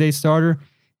the opening day starter.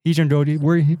 He's going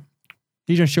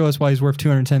to show us why he's worth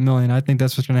 $210 million. I think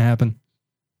that's what's going to happen.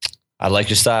 I like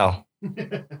your style.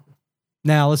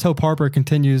 Now, let's hope Harper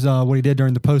continues what he did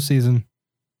during the postseason.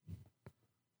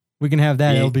 We can have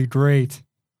that. It'll be great.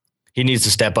 He needs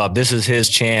to step up. This is his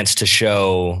chance to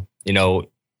show, you know,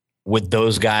 with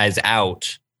those guys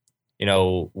out, you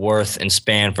know, Worth and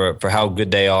Span for how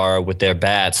good they are with their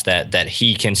bats, that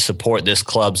he can support this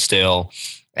club still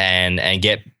and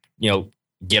get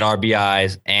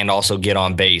RBIs and also get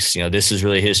on base. You know, this is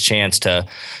really his chance to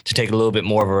take a little bit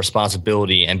more of a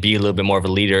responsibility and be a little bit more of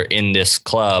a leader in this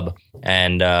club,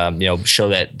 and show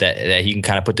that he can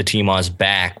kind of put the team on his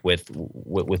back with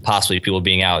possibly people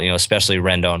being out. You know, especially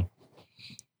Rendon.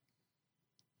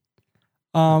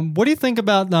 What do you think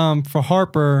about for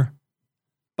Harper?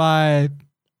 By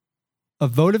a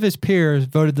vote of his peers,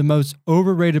 voted the most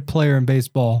overrated player in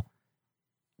baseball.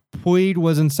 Puig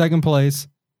was in second place.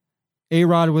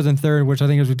 A-Rod was in third, which I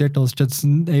think is ridiculous. Just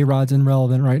A-Rod's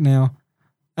irrelevant right now.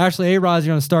 Actually, A-Rod's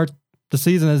going to start the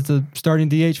season as the starting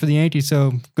DH for the Yankees,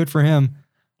 so good for him.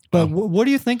 But what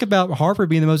do you think about Harper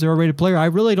being the most overrated player? I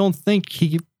really don't think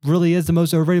he really is the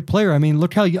most overrated player. I mean,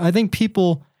 look how I think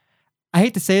people, I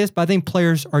hate to say this, but I think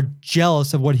players are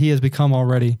jealous of what he has become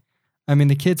already. I mean,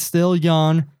 the kid's still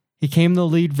young. He came to the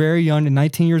league very young at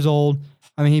 19 years old.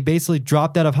 I mean, he basically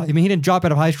dropped out of, he didn't drop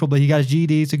out of high school, but he got his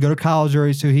GEDs to go to college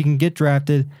early so he can get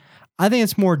drafted. I think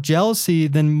it's more jealousy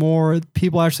than more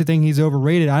people actually think he's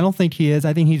overrated. I don't think he is.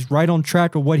 I think he's right on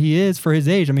track with what he is for his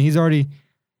age. I mean,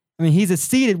 he's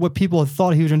exceeded what people have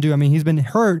thought he was going to do. I mean, he's been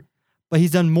hurt, but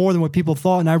he's done more than what people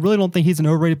thought. And I really don't think he's an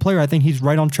overrated player. I think he's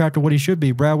right on track to what he should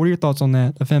be. Brad, what are your thoughts on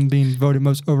that, of him being voted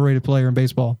most overrated player in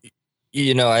baseball?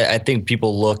 You know, I think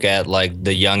people look at like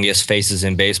the youngest faces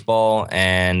in baseball,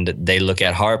 and they look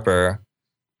at Harper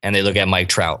and they look at Mike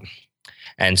Trout.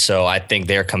 And so I think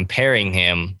they're comparing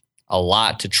him a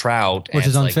lot to Trout. Which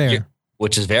is unfair.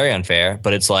 Which is very unfair,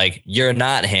 but it's like, you're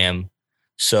not him,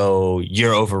 so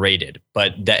you're overrated.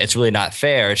 But that it's really not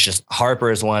fair. It's just Harper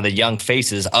is one of the young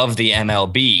faces of the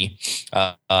MLB,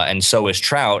 and so is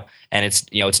Trout. And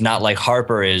it's not like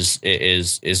Harper is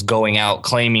going out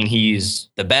claiming he's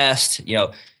the best. You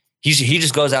know, he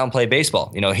just goes out and play baseball.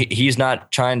 You know, he's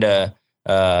not trying to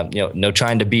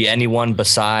trying to be anyone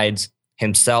besides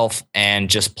himself and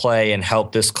just play and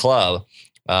help this club.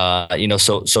 So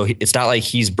it's not like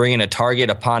he's bringing a target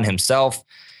upon himself.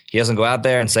 He doesn't go out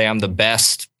there and say, I'm the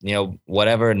best,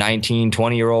 whatever, 19,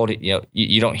 20-year-old,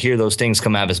 you don't hear those things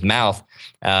come out of his mouth.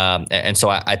 And so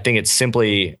I think it's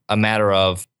simply a matter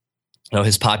of,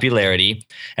 his popularity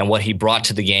and what he brought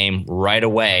to the game right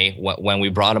away. When we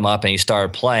brought him up and he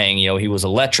started playing, he was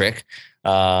electric,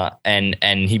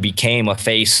 and he became a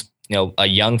face, a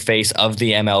young face of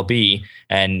the MLB,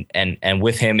 and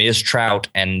with him is Trout,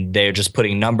 and they're just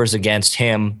putting numbers against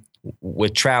him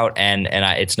with Trout, and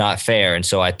it's not fair. And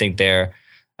so I think they're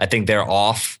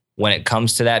off when it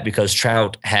comes to that, because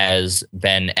Trout has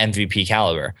been MVP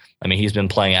caliber. I mean, he's been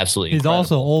playing absolutely incredible.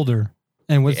 He's also older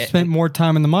and spent more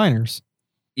time in the minors.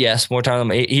 Yes, more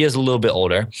time. He is a little bit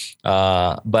older,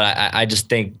 but I just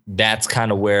think that's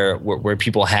kind of where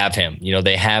people have him.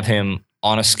 They have him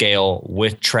on a scale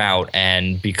with Trout,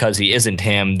 and because he isn't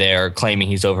him, they're claiming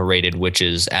he's overrated, which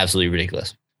is absolutely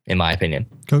ridiculous, in my opinion.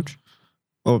 Coach?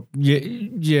 Oh,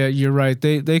 yeah, you're right.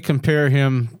 They compare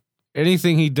him.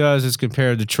 Anything he does is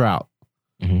compared to Trout.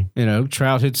 Mm-hmm.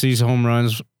 Trout hits these home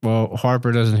runs. Well,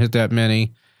 Harper doesn't hit that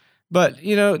many. But,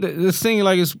 the thing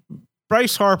is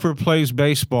Bryce Harper plays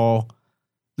baseball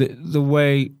the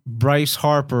way Bryce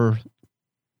Harper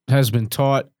has been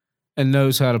taught and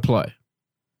knows how to play.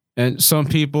 And some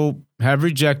people have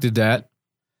rejected that.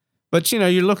 But,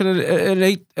 you're looking at an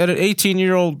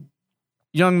 18-year-old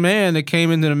young man that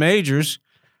came into the majors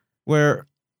where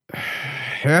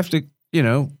half the,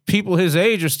 people his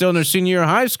age are still in their senior year of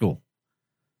high school.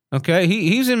 Okay?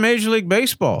 He's in Major League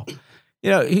Baseball.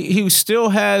 He still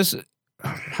has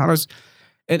an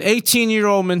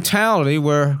 18-year-old mentality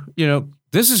where,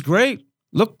 this is great.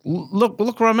 Look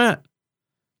where I'm at.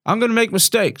 I'm going to make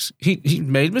mistakes. He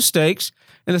made mistakes.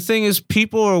 And the thing is,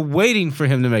 people are waiting for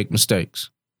him to make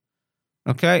mistakes.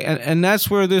 Okay? And that's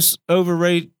where this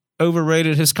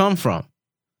overrated has come from.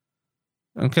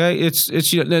 Okay? It's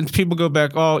then people go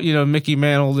back, Mickey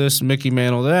Mantle this, Mickey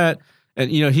Mantle that. And,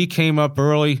 he came up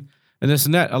early and this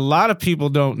and that. A lot of people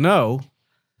don't know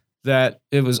that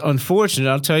it was unfortunate.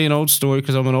 I'll tell you an old story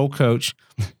because I'm an old coach.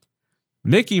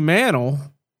 Mickey Mantle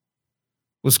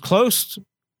was close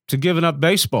to giving up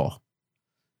baseball.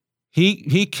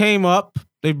 He came up,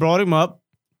 they brought him up,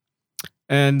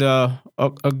 and a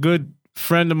good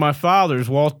friend of my father's,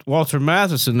 Walter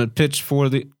Matheson, that pitched for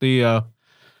the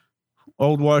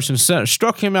old Washington Center,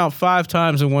 struck him out 5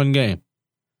 times in one game.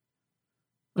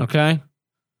 Okay?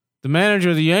 The manager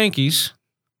of the Yankees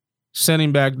sent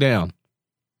him back down.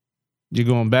 You're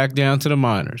going back down to the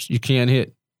minors. You can't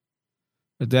hit.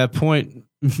 At that point,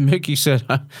 Mickey said,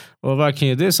 well, if I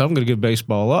can't do this, I'm going to give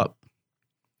baseball up.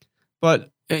 But,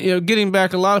 getting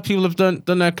back, a lot of people have done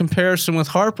that comparison with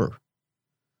Harper.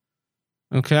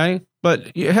 Okay?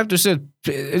 But you have to say,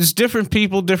 it's different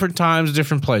people, different times,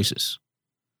 different places.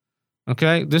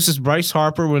 Okay? This is Bryce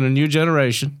Harper with a new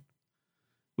generation.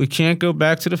 We can't go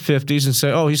back to the 50s and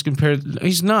say, he's compared.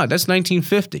 He's not. That's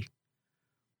 1950.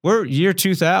 We're year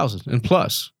 2000 and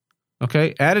plus.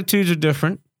 Okay? Attitudes are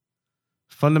different.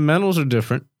 Fundamentals are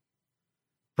different.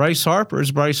 Bryce Harper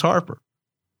is Bryce Harper.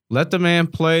 Let the man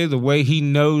play the way he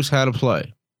knows how to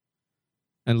play.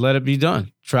 And let it be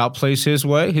done. Trout plays his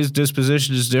way. His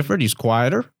disposition is different. He's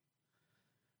quieter.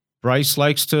 Bryce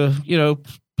likes to,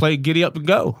 play giddy up and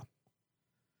go.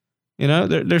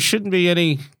 There shouldn't be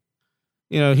any,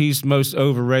 he's most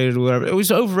overrated or whatever.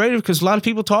 He's overrated because a lot of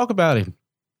people talk about him.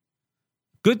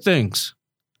 Good things.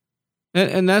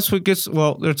 And that's what gets,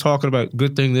 they're talking about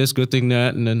good thing this, good thing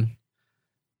that, and then,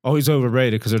 he's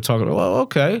overrated because they're talking,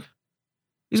 okay.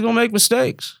 He's going to make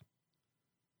mistakes.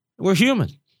 We're human.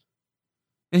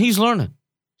 And he's learning.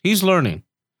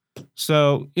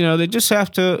 So, they just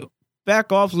have to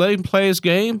back off, let him play his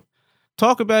game,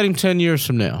 talk about him 10 years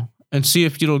from now, and see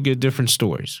if you don't get different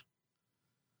stories.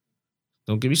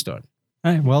 Don't get me started.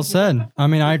 Hey, well said. I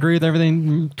mean, I agree with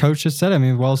everything Coach just said. I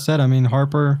mean, well said. I mean,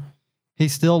 Harper,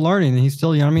 he's still learning, and he's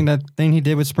still young. I mean, that thing he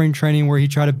did with spring training where he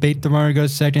tried to bait the runner to go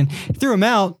second, he threw him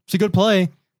out. It's a good play,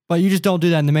 but you just don't do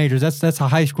that in the majors. That's a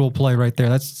high school play right there.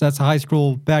 That's a high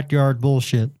school backyard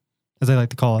bullshit, as they like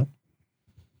to call it.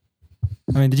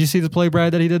 I mean, did you see the play,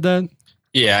 Brad, that he did that?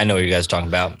 Yeah, I know what you guys are talking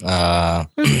about.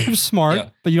 It was smart,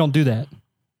 but you don't do that.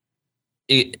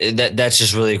 That's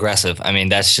just really aggressive. I mean,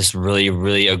 that's just really,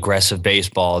 really aggressive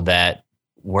baseball that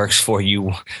works for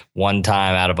you one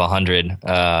time out of 100.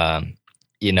 And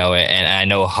I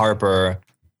know Harper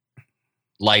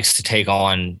likes to take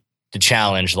on the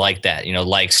challenge like that,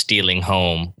 like stealing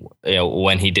home,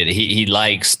 when he did it. He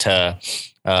likes to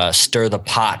stir the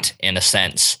pot in a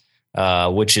sense.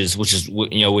 which is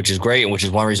great, and which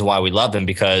is one reason why we love him,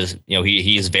 because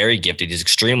he is very gifted. He's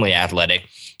extremely athletic,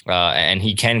 and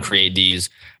he can create these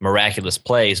miraculous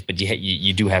plays. But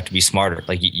you do have to be smarter.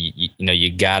 Like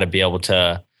you got to be able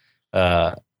to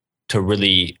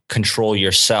really control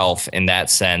yourself in that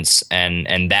sense,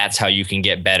 and that's how you can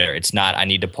get better. It's not I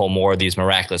need to pull more of these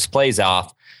miraculous plays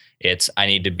off. It's I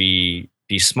need to be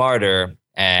smarter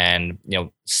and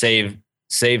save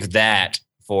that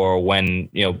for when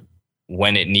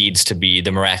it needs to be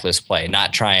the miraculous play,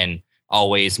 not try and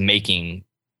always making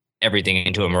everything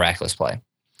into a miraculous play.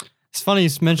 It's funny you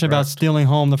mentioned about stealing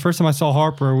home. The first time I saw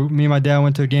Harper, me and my dad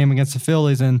went to a game against the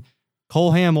Phillies, and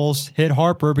Cole Hamels hit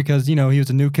Harper because, he was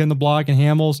a new kid in the block, and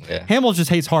Hamels just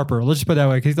hates Harper. Let's just put it that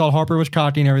way, because he thought Harper was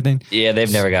cocky and everything. Yeah,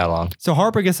 they've never got along. So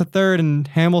Harper gets a third, and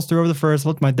Hamels threw over the first. I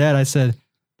looked at my dad. I said,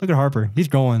 look at Harper. He's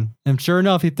going. And sure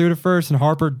enough, he threw the first, and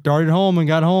Harper darted home and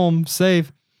got home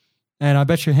safe. And I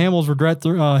bet you Hamels regret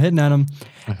hitting at him.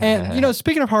 And,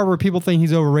 speaking of Harper, people think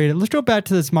he's overrated. Let's go back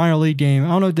to this minor league game. I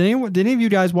don't know, did any of you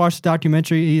guys watch the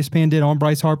documentary ESPN did on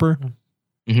Bryce Harper?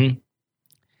 Mm-hmm.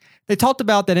 They talked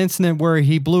about that incident where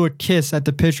he blew a kiss at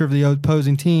the pitcher of the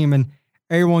opposing team, and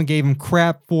everyone gave him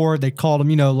crap for it. They called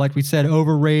him, like we said,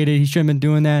 overrated. He shouldn't have been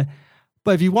doing that.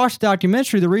 But if you watch the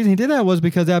documentary, the reason he did that was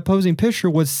because that opposing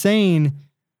pitcher was saying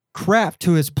crap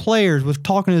to his players, was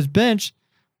talking to his bench.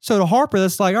 So to Harper,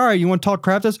 that's like, all right, you want to talk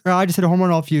crap to us? I just hit a home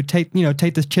run off you. Take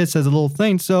this kiss as a little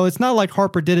thing. So it's not like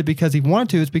Harper did it because he wanted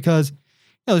to. It's because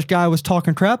this guy was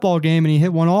talking crap all game, and he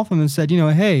hit one off him and said,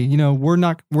 hey, I'm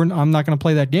not going to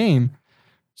play that game.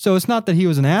 So it's not that he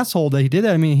was an asshole that he did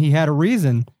that. I mean, he had a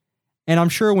reason. And I'm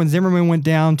sure when Zimmerman went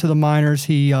down to the minors,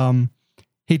 he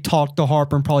talked to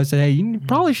Harper and probably said, hey, you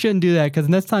probably shouldn't do that, because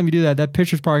next time you do that, that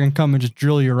pitcher's probably going to come and just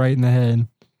drill you right in the head.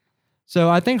 So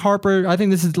I think Harper,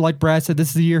 this is like Brad said, this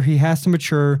is the year he has to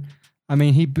mature.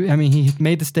 He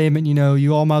made the statement,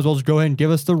 you all might as well just go ahead and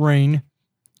give us the ring,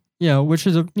 which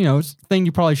is a thing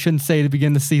you probably shouldn't say to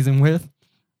begin the season with.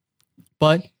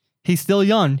 But he's still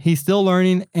young, he's still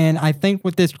learning, and I think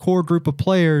with this core group of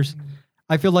players,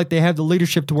 I feel like they have the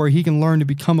leadership to where he can learn to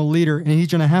become a leader, and he's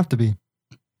going to have to be.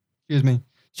 Excuse me.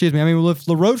 If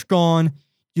LaRoche gone,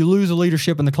 you lose the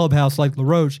leadership in the clubhouse like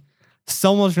LaRoche.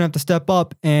 Someone's going to have to step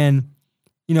up, and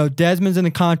Desmond's in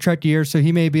a contract year, so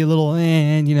he may be a little,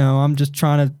 I'm just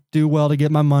trying to do well to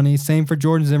get my money. Same for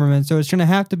Jordan Zimmerman. So it's going to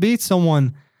have to be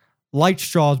someone like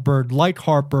Strasburg, like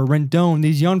Harper, Rendon.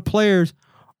 These young players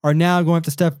are now going to have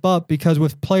to step up, because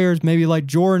with players maybe like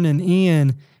Jordan and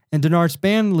Ian and Denard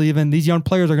Span leaving, these young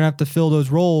players are going to have to fill those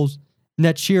roles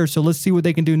next year. So let's see what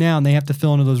they can do now, and they have to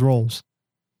fill into those roles.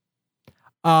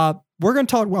 I want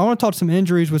to talk some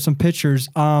injuries with some pitchers.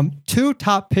 Two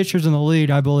top pitchers in the league,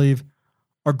 I believe,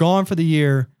 are gone for the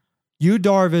year. Yu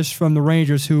Darvish from the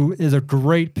Rangers, who is a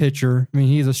great pitcher.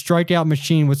 He's a strikeout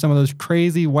machine with some of those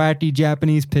crazy, wacky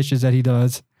Japanese pitches that he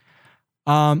does.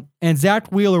 And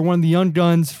Zach Wheeler, one of the young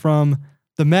guns from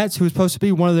the Mets, who was supposed to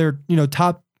be one of their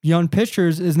top young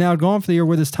pitchers, is now gone for the year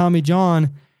with his Tommy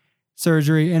John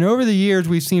surgery. And over the years,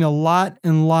 we've seen a lot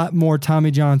more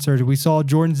Tommy John surgery. We saw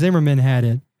Jordan Zimmerman had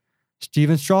it.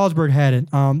 Steven Strasburg had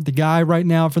it. The guy right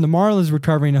now from the Marlins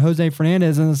recovering, Jose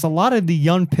Fernandez, and it's a lot of the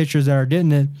young pitchers that are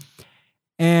getting it.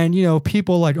 And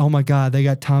people like, oh my God, they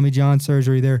got Tommy John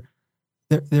surgery.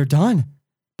 They're done.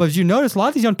 But as you notice, a lot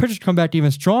of these young pitchers come back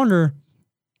even stronger.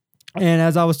 And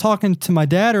as I was talking to my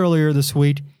dad earlier this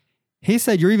week, he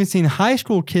said you're even seeing high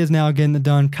school kids now getting it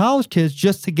done, college kids,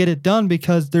 just to get it done,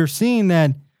 because they're seeing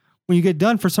that when you get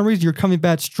done, for some reason, you're coming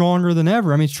back stronger than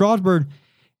ever. Strasburg,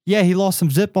 yeah, he lost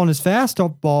some zip on his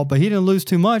fastball, but he didn't lose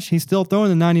too much. He's still throwing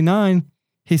the 99.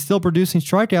 He's still producing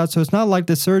strikeouts. So it's not like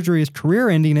the surgery is career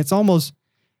ending. It's almost,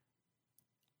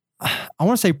 I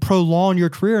want to say, prolong your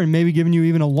career and maybe giving you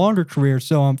even a longer career.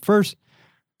 So first,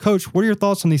 Coach, what are your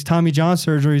thoughts on these Tommy John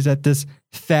surgeries at this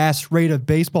fast rate of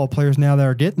baseball players now that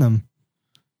are getting them?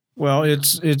 Well,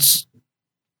 it's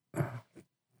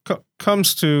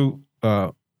comes to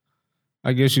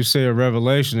I guess you say a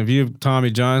revelation. If you have Tommy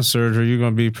John surgery, you're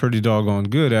going to be pretty doggone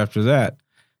good after that.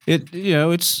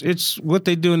 It's what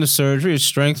they do in the surgery. It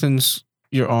strengthens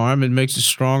your arm and makes it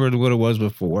stronger than what it was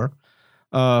before.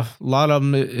 A lot of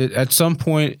them, at some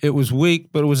point, it was weak,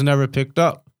 but it was never picked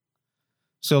up.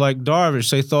 So like Darvish,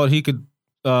 they thought he could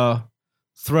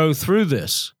throw through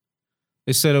this.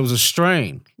 They said it was a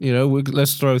strain.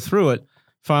 Let's throw through it.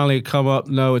 Finally, it come up,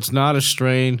 no, it's not a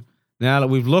strain. Now that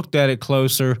we've looked at it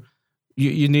closer,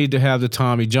 you need to have the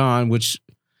Tommy John, which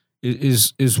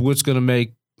is what's going to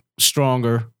make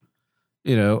stronger.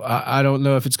 I don't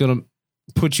know if it's going to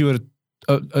put you at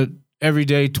a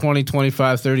everyday 20,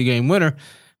 25, 30 game winner,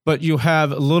 but you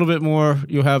have a little bit more.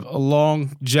 You have a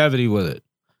longevity with it.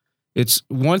 It's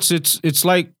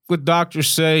like what doctors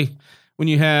say when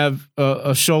you have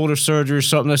a shoulder surgery or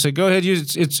something. They say, go ahead,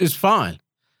 use it. It's fine.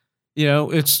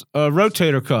 It's a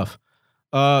rotator cuff.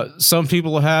 Some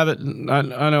people have it.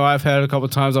 I know I've had it a couple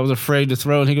of times. I was afraid to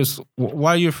throw, and he goes,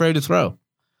 "Why are you afraid to throw?"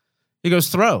 He goes,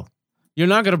 "Throw. You're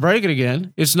not going to break it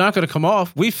again. It's not going to come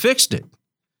off. We fixed it.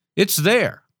 It's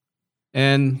there,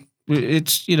 and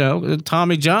it's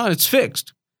Tommy John. It's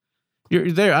fixed.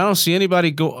 You're there. I don't see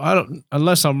anybody go.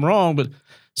 Unless I'm wrong, but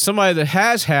somebody that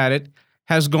has had it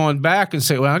has gone back and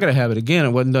say, "Well, I got to have it again. It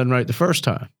wasn't done right the first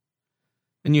time."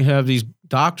 And you have these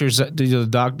doctors that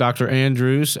Dr.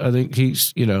 Andrews. I think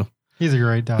he's He's a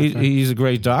great doctor. He's a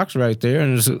great doctor right there.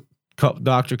 And there's a couple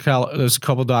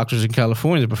doctors in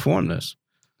California that perform this.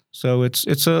 So it's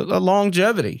a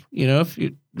longevity. If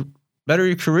you better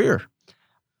your career.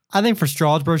 I think for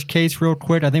Strasburg's case, real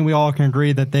quick, I think we all can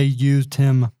agree that they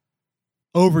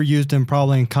overused him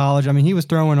probably in college. I mean, he was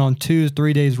throwing on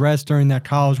 2-3 days rest during that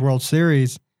College World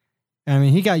Series. I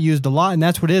mean, he got used a lot, and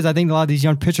that's what it is. I think a lot of these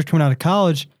young pitchers coming out of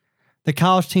college, the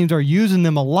college teams are using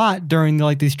them a lot during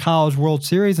these College World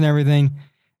Series and everything,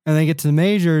 and they get to the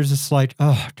majors, it's like,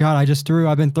 oh, God,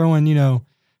 I've been throwing,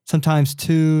 sometimes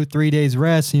 2-3 days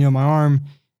rest. My arm,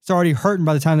 it's already hurting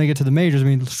by the time they get to the majors. I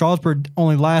mean, Strasburg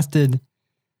only lasted,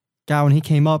 God, when he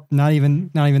came up, not even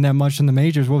that much in the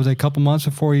majors. What was it, a couple months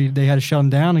before they had to shut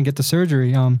him down and get the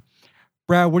surgery?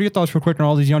 Brad, what are your thoughts real quick on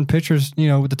all these young pitchers,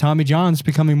 with the Tommy Johns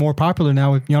becoming more popular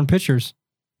now with young pitchers?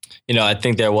 I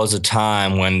think there was a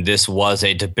time when this was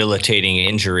a debilitating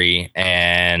injury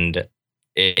and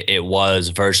it was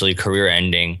virtually career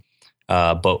ending.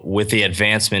 But with the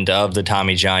advancement of the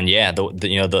Tommy John,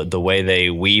 the way they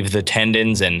weave the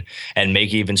tendons and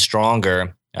make it even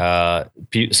stronger,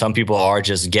 some people are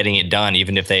just getting it done,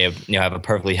 even if they have a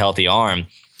perfectly healthy arm,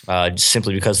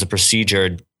 simply because the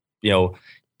procedure,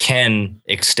 can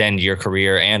extend your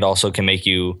career and also can make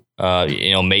you,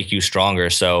 make you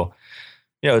stronger. So,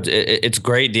 it's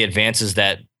great the advances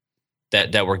that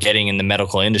we're getting in the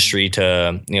medical industry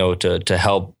to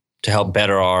help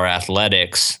better our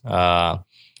athletics. So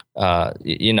I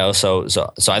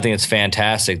think it's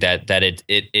fantastic that it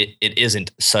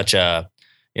isn't such a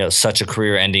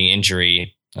career-ending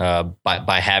injury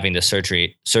by having the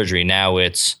surgery. Now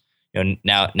it's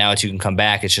now it's you can come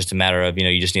back. It's just a matter of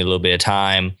you just need a little bit of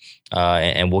time,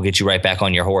 and we'll get you right back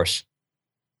on your horse.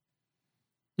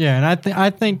 Yeah, and I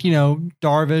think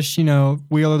Darvish,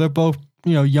 Wheeler, they're both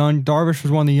young. Darvish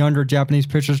was one of the younger Japanese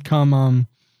pitchers. The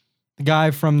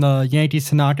guy from the Yankees,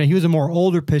 Tanaka, he was a more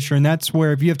older pitcher, and that's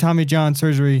where if you have Tommy John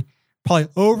surgery, probably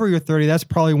over your 30, that's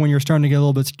probably when you're starting to get a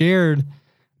little bit scared.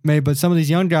 Maybe, but some of these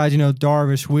young guys,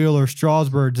 Darvish, Wheeler,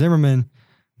 Strasburg, Zimmerman,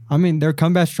 I mean, they're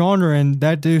come back stronger, and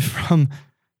that dude from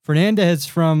Fernandez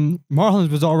from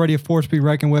Marlins was already a force to be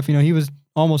reckoned with. He was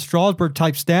almost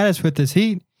Strasburg-type status with his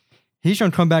heat. He's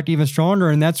going to come back even stronger,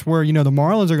 and that's where, the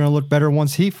Marlins are going to look better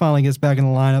once he finally gets back in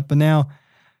the lineup. But now,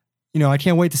 I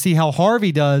can't wait to see how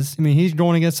Harvey does. I mean, he's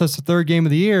going against us the third game of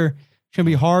the year. It's going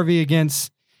to be Harvey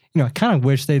against, I kind of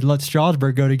wish they'd let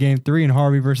Strasburg go to Game 3 and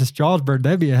Harvey versus Strasburg.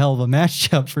 That'd be a hell of a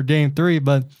matchup for Game 3,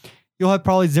 but you'll have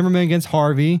probably Zimmerman against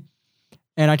Harvey,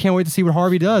 and I can't wait to see what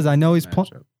Harvey does. I know he's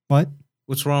what?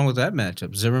 What's wrong with that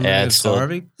matchup? Zimmerman against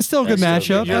Harvey? It's still a good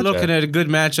matchup. You're looking at a good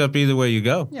matchup either way you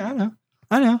go. Yeah,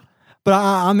 I know. But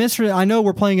I'm interested. I know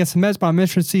we're playing against the Mets, but I'm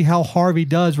interested to see how Harvey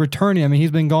does returning. I mean,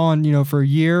 he's been gone, for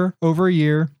over a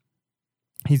year.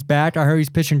 He's back. I heard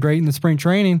he's pitching great in the spring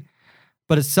training,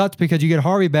 but it sucks because you get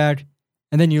Harvey back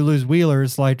and then you lose Wheeler.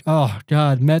 It's like, oh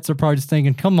God, Mets are probably just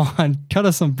thinking, come on, cut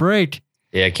us some break.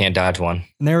 Yeah, can't dodge one.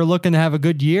 And they were looking to have a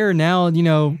good year. Now,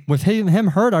 with him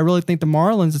hurt, I really think the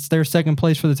Marlins, it's their second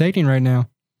place for the taking right now.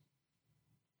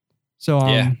 So,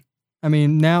 yeah. I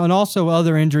mean, now, and also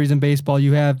other injuries in baseball,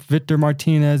 you have Victor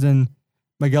Martinez and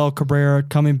Miguel Cabrera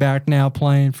coming back now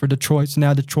playing for Detroit. So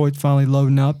now Detroit's finally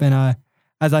loading up. And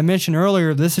as I mentioned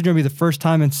earlier, this is going to be the first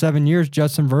time in 7 years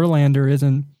Justin Verlander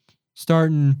isn't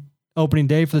starting opening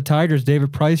day for the Tigers.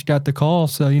 David Price got the call.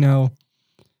 So,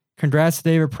 congrats to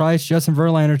David Price. Justin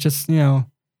Verlander just, I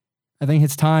think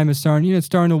his time is starting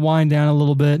to wind down a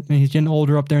little bit. I mean, he's getting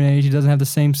older up there in age. He doesn't have the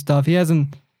same stuff. He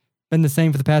hasn't been the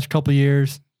same for the past couple of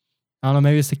years. I don't know,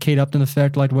 maybe it's the Kate Upton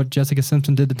effect, like what Jessica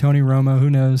Simpson did to Tony Romo. Who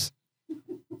knows?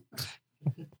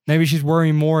 Maybe she's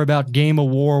worrying more about Game of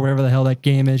War, whatever the hell that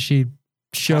game is. She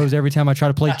shows every time I try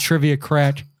to play Trivia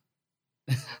Crack.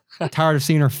 I'm tired of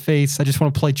seeing her face. I just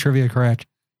want to play Trivia Crack.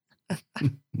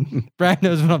 Brad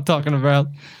knows what I'm talking about.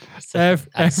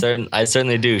 I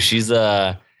certainly do. She's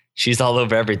she's all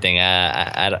over everything.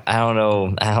 I don't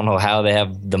know. I don't know how they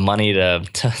have the money to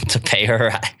pay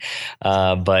her.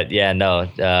 But yeah, no.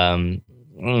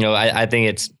 I think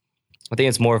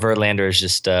it's more Verlander is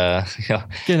just Getting up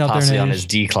there possibly in on age. his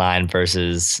decline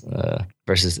versus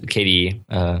Katie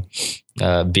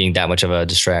being that much of a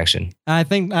distraction. I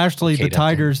think actually Okay,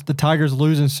 the Tigers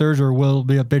losing Scherzer will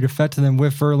be a big effect to them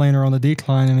with Verlander on the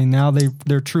decline. I mean, now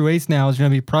their true ace now is going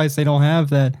to be Price. They don't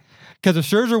have that. Because if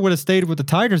Scherzer would have stayed with the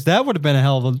Tigers, that would have been a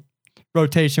hell of a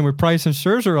rotation with Price and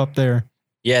Scherzer up there.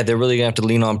 Yeah, they're really gonna have to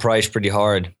lean on Price pretty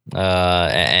hard.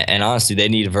 And honestly, they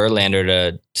need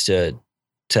Verlander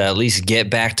to at least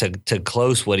get back to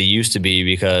close what he used to be,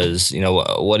 because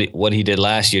what he did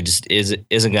last year just isn't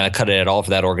going to cut it at all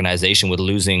for that organization with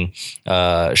losing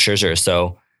Scherzer.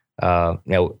 So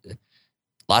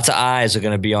lots of eyes are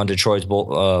going to be on Detroit's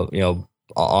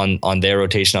on their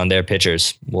rotation, on their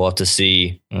pitchers. We'll have to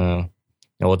see. We'll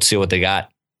have to see what they got.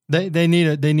 They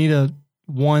need a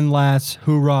one last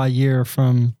hoorah year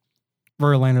from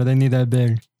Verlander. They need that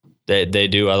big. They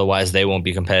do. Otherwise, they won't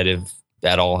be competitive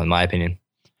at all, in my opinion.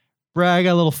 Brad, I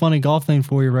got a little funny golf thing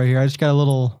for you right here. I just got a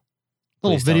little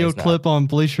Please tell me video it's not. clip on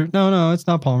Bleacher. No, it's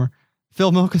not Palmer.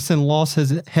 Phil Mickelson lost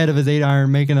his head of his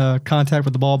 8-iron making a contact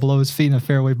with the ball below his feet in a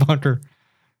fairway bunker.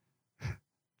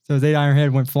 So his 8-iron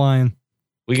head went flying.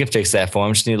 We can fix that for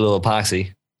him. Just need a little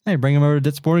epoxy. Hey, bring him over to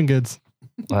Dit Sporting Goods.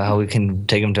 Well, we can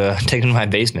take him to my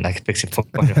basement. I can fix it for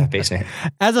him in my basement.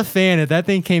 As a fan, if that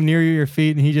thing came near your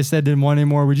feet and he just said didn't want it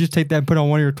anymore, would you just take that and put it on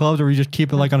one of your clubs, or would you just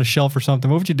keep it like on a shelf or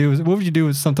something? What would you do? What would you do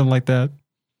with something like that?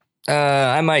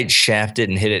 I might shaft it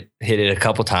and hit it a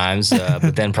couple times,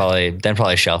 but then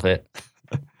probably shelf it.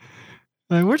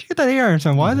 Like, where'd you get that 8-iron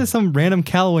from? Why is there some random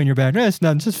Callaway in your bag? No, it's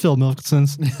not. It's just Phil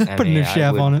Mickelson's. I Put a new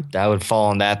shaft on it. I would fall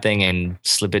on that thing and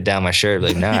slip it down my shirt.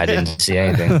 Like, no, I didn't see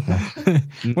anything.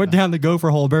 Went down the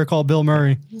gopher hole. Better call Bill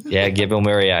Murray. Yeah, get Bill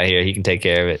Murray out here. He can take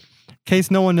care of it. In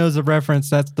case no one knows the reference,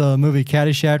 that's the movie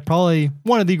Caddyshack. Probably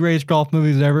one of the greatest golf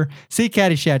movies ever. See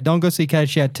Caddyshack. Don't go see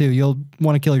Caddyshack 2. You'll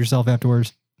want to kill yourself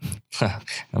afterwards. I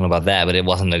don't know about that, but it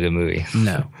wasn't a good movie.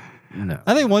 No.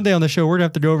 I think one day on the show, we're going to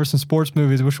have to go over some sports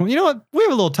movies. Which one? You know what? We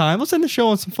have a little time. Let's end the show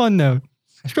on some fun note.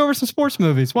 Let's go over some sports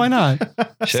movies. Why not?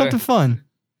 Sure. Something fun.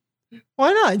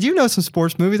 Why not? You know some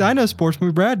sports movies. I know sports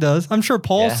movies. Brad does. I'm sure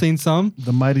Paul's Yeah. seen some.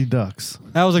 The Mighty Ducks.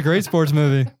 That was a great sports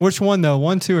movie. Which one, though?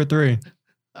 1, 2, or 3?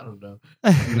 I don't know.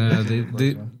 No,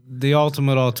 the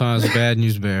ultimate all time is Bad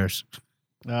News Bears.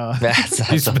 That's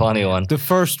a funny one. The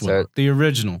first one, So- the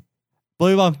original.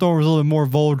 Believe I'm Thor was a little bit more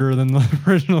vulgar than the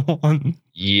original one.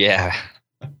 Yeah.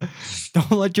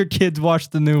 Don't let your kids watch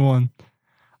the new one.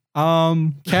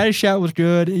 Caddyshack was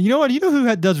good. You know what? You know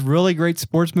who does really great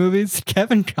sports movies?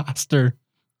 Kevin Costner.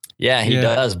 Yeah, he Yeah.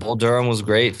 does. Bull Durham was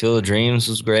great. Field of Dreams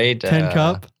was great. Tin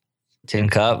Cup. Tin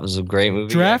Cup was a great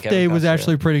movie. Draft Yeah, Kevin Day was Costner.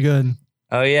 actually pretty good.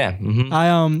 Oh yeah.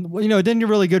 Mm-hmm. It didn't get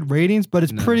really good ratings, but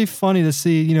it's No. pretty funny to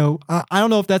see. I don't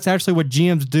know if that's actually what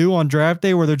GMs do on draft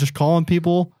day, where they're just calling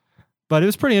people, but it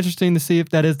was pretty interesting to see if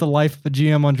that is the life of a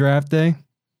GM on draft day.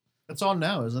 It's on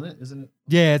now, isn't it? Isn't it?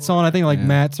 Yeah, it's on. I think like Yeah.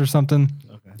 Matt's or something.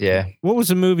 Okay. Yeah. What was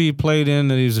the movie he played in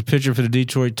that he was a pitcher for the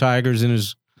Detroit Tigers in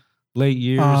his late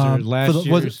years or last was it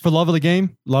years? for Love of the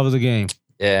Game? Love of the Game.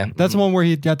 Yeah. That's the one where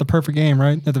he got the perfect game,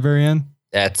 right? At the very end.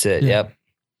 That's it. Yeah. Yep.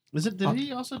 Is it? Did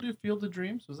he also do Field of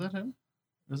Dreams? Was that him?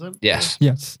 Is that? Yes.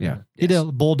 Yes. Yeah. He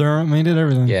did Bull Durham. I mean, he did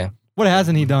everything. Yeah. What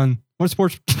hasn't he done? What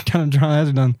sports kind of drama has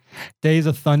he done? Days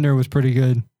of Thunder was pretty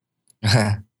good.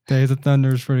 Days of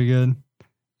Thunder is pretty good.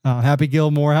 Happy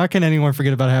Gilmore. How can anyone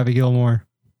forget about Happy Gilmore?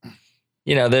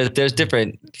 There's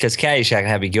different, because Caddyshack and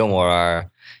Happy Gilmore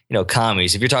are,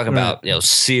 comedies. If you're talking about,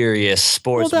 serious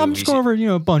sports I'm movies. just going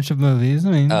over, a bunch of movies.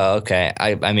 I mean, Oh, okay.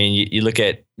 I mean, you look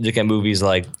at movies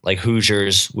like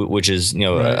Hoosiers, which is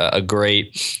a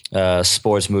great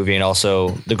sports movie, and also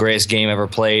The Greatest Game Ever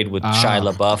Played with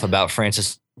Shia LaBeouf about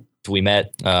Francis We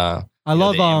Met. I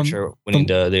love the amateur winning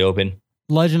the Open.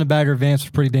 Legend of Bagger Vance was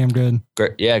pretty damn good.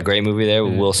 Great movie there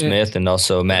with Yeah. Will Smith and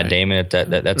also Matt Damon.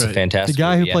 That's a Right. fantastic. The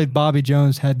guy who movie, played Bobby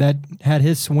Jones had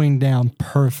his swing down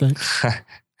perfect.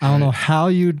 I don't know how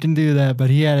you can do that, but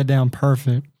he had it down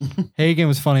perfect. Hagen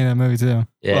was funny in that movie too.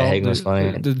 Yeah, Hagen was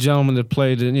funny. The gentleman that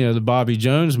played in, the Bobby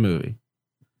Jones movie.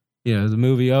 The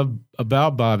movie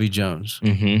about Bobby Jones.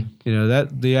 Mm-hmm.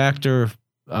 That the actor.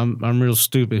 I'm real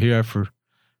stupid here. I forget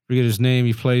his name.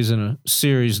 He plays in a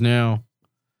series now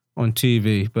on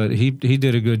TV, but he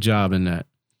did a good job in that.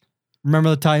 Remember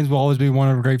the Titans will always be one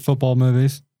of the great football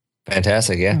movies.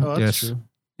 Fantastic, yeah. Oh, Yes. that's true.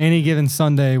 Any Given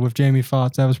Sunday with Jamie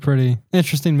Foxx. That was pretty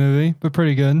interesting movie, but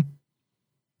pretty good.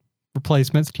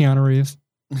 Replacements, Keanu Reeves.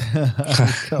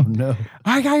 Oh no.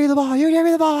 I got you the ball. You gave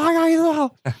me the ball. I got you the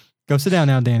ball. Go sit down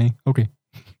now, Danny. Okay.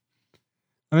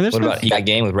 I mean, there's What about He Got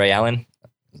Game with Ray Allen?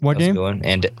 what That's a game? good one.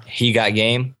 And He Got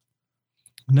Game.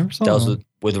 I never saw That was that.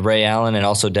 with Ray Allen and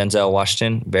also Denzel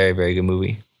Washington. Very, very good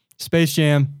movie. Space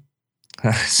Jam.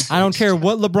 I don't care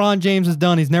what LeBron James has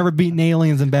done. He's never beaten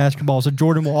aliens in basketball, so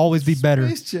Jordan will always be better.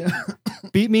 Space Jam.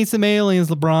 Beat me some aliens,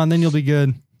 LeBron, then you'll be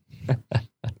good.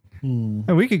 And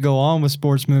we could go on with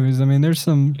sports movies. I mean, there's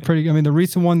some pretty. I mean, the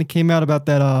recent one that came out about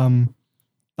that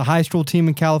the high school team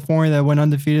in California that went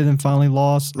undefeated and finally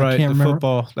lost. I Right, can't the remember.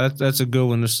 football. That's a good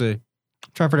one to see.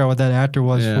 Try to figure out what that actor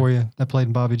was Yeah. for you that played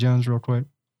in Bobby Jones real quick.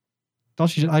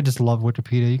 Don't you? I just love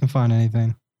Wikipedia. You can find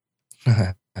anything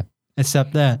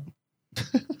except that.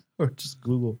 Or just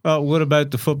Google. What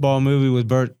about the football movie with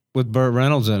Burt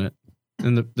Reynolds in it?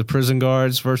 And the prison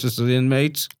guards versus the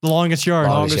inmates? The Longest Yard.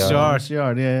 Longest Longest Yard. Yard. Longest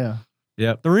Yard, yeah.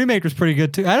 Yep. The remake was pretty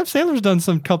good too. Adam Sandler's done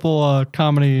some couple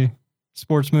comedy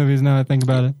sports movies now I think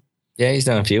about it. Yeah, he's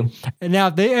done a few. And now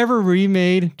if they ever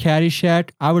remade Caddyshack,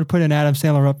 I would put an Adam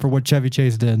Sandler up for what Chevy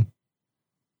Chase did.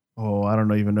 Oh, I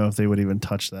don't even know if they would even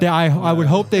touch that. I would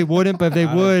hope they wouldn't, but if they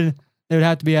would, it would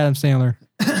have to be Adam Sandler.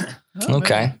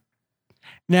 Okay.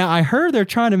 Now I heard they're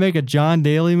trying to make a John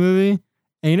Daly movie.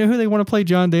 And you know who they want to play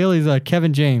John Daly is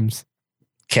Kevin James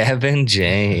Kevin to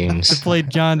James. play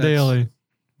John Daly.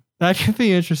 That could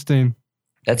be interesting.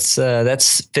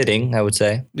 That's fitting, I would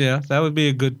say. Yeah, that would be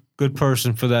a good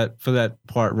person for that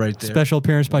part right there. Special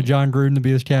appearance by John Gruden to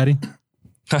be his caddy.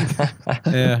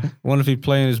 Yeah. Wonder if he'd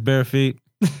play in his bare feet.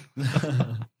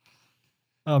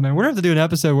 Oh man, we're gonna have to do an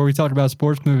episode where we talk about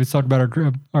sports movies, talk about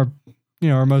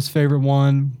our most favorite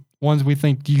ones we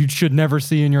think you should never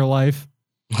see in your life.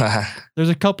 There's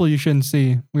a couple you shouldn't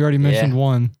see. We already mentioned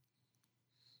one.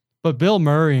 But Bill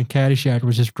Murray in Caddyshack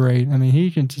was just great. I mean, he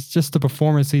can just the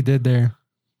performance he did there.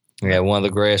 Yeah, one of the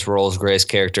greatest roles, greatest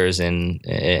characters in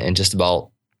just about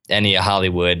any of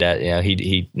Hollywood. That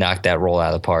he knocked that role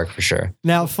out of the park for sure.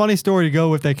 Now, funny story to go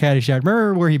with that Caddyshack.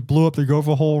 Remember where he blew up the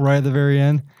gopher hole right at the very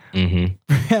end? Mm-hmm.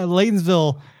 At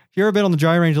Laytonsville, if you ever been on the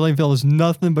driving range of Laytonsville, there's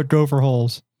nothing but gopher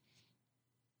holes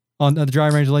on the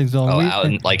driving range of Laytonsville. Oh,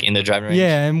 And out in the driving range.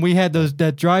 yeah, and we had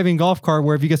that driving golf cart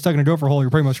where if you get stuck in a gopher hole,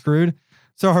 you're pretty much screwed.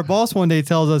 So our boss one day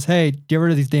tells us, "Hey, get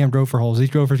rid of these damn gopher holes. These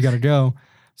gophers got to go."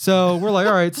 So we're like,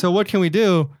 "All right, so what can we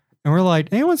do?" And we're like,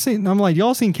 "Anyone seen?" I'm like,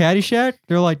 "Y'all seen Caddyshack?"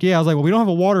 They're like, "Yeah." I was like, "Well, we don't have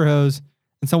a water hose."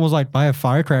 And someone was like, "I have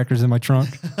firecrackers in my trunk."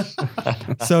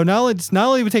 So not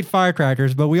only we take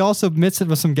firecrackers, but we also mixed it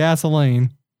with some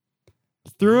gasoline,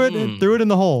 threw it in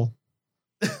the hole.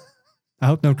 I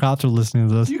hope no cops are listening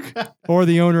to this. Or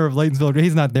the owner of Laytonsville.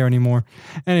 He's not there anymore.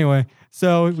 Anyway,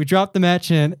 so we dropped the match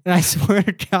in, and I swear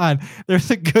to God, there's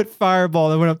a good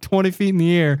fireball that went up 20 feet in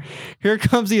the air. Here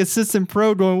comes the assistant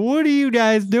pro going, "What are you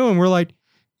guys doing?" We're like,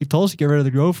 "He told us to get rid of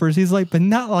the gophers." He's like, "But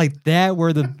not like that,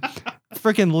 where the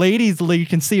freaking ladies league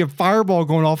can see a fireball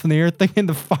going off in the air, thinking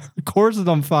the course is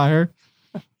on fire."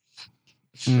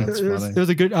 That's funny. It was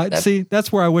a good, see,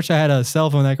 that's where I wish I had a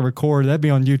cell phone that could record. That'd be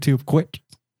on YouTube quick.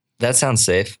 That sounds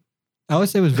safe. I would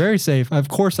say it was very safe. Of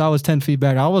course, I was 10 feet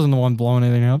back. I wasn't the one blowing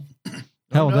anything up.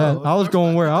 Hell, no, that. of I was course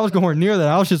going not. where I was going near that.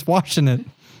 I was just watching it.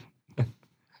 I'll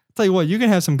tell you what, you can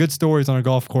have some good stories on a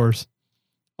golf course.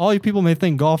 All you people may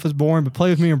think golf is boring, but play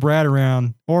with me and Brad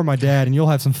around, or my dad, and you'll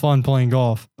have some fun playing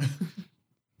golf.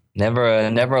 Never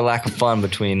a lack of fun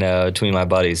between my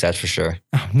buddies. That's for sure.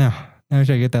 Oh, no. Now I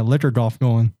gotta get that liquor golf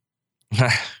going.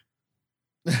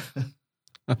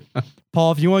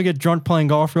 Paul, if you want to get drunk playing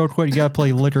golf real quick, you got to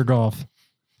play liquor golf.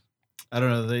 I don't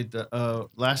know. They not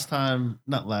last time,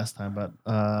 but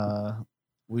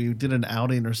we did an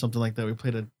outing or something like that. We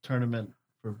played a tournament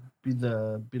for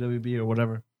the BWB or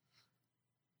whatever.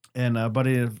 And a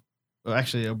brother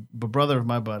of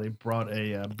my buddy brought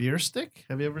a beer stick.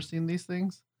 Have you ever seen these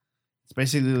things? It's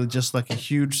basically just like a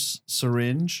huge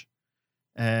syringe,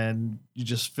 and you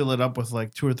just fill it up with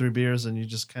like 2 or 3 beers, and you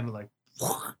just kind of like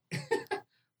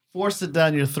force it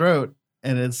down your throat,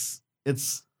 and it's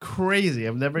crazy.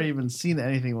 I've never even seen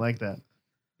anything like that.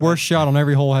 Worst shot on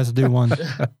every hole has to do one.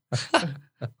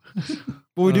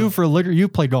 What we do for liquor, you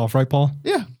play golf, right, Paul?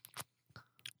 Yeah.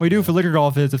 What we do for liquor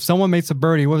golf is if someone makes a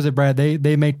birdie, what was it, Brad?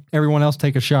 They make everyone else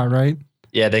take a shot, right?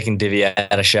 Yeah, they can divvy out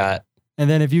a shot. And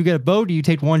then if you get a bogey, you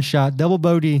take 1 shot. Double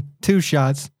bogey, 2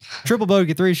 shots. Triple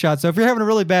bogey, 3 shots. So if you're having a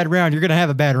really bad round, you're going to have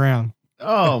a bad round.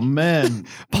 Oh man.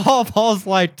 Paul's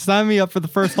like, sign me up for the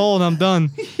first hole and I'm done.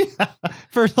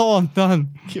 First hole, I'm done.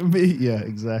 Give me, yeah,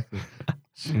 exactly.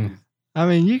 I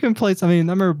mean, you can play. I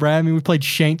remember Brad. We played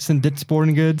Shanks and Ditch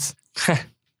Sporting Goods.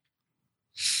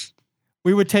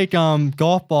 We would take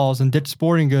golf balls and Ditch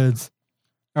Sporting Goods,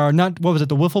 or not. What was it?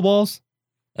 The wiffle balls,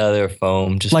 They're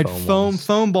foam, just like foam ones.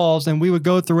 foam balls, and we would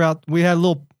go throughout. We had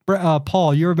little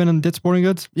Paul, you ever been in Ditt Sporting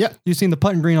Goods? Yeah. You've seen the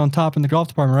putting green on top in the golf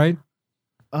department, right?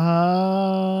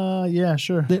 Yeah,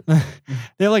 sure. They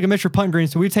have like a miniature putting green.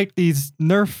 So we take these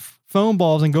Nerf foam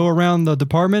balls and go around the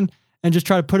department and just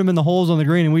try to put them in the holes on the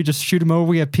green, and we just shoot them over.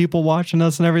 We have people watching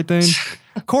us and everything.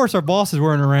 Of course, our bosses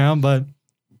weren't around, but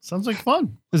Sounds like fun.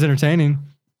 it was entertaining.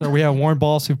 So we have one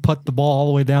boss who put the ball all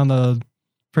the way down the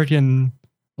freaking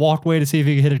walkway to see if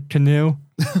he could hit a canoe.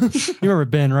 You remember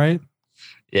Ben, right?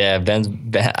 Yeah,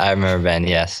 I remember Ben.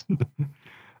 Yes.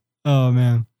 Oh,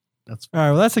 man. That's All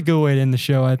right, well, that's a good way to end the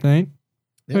show, I think.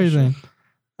 What do you think?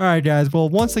 All right, guys. Well,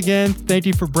 once again, thank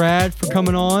you for Brad for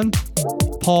coming on,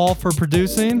 Paul for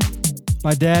producing,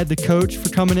 my dad, the coach, for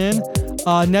coming in.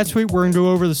 Next week, we're going to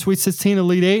go over the Sweet 16,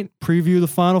 Elite 8, preview the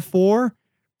Final Four,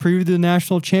 preview the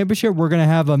National Championship. We're going to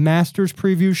have a Masters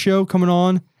preview show coming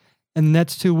on in the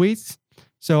next 2 weeks.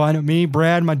 So I know me,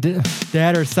 Brad, my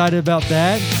dad are excited about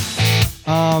that.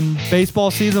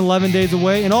 Baseball season, 11 days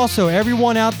away. And also,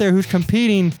 everyone out there who's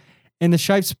competing in the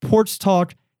Shipe Sports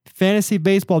Talk Fantasy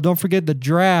Baseball, don't forget the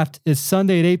draft is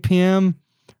Sunday at 8 p.m.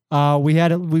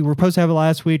 We were supposed to have it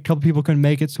last week. A couple people couldn't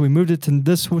make it, so we moved it to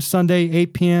this Sunday,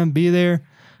 8 p.m. Be there.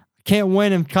 Can't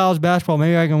win in college basketball.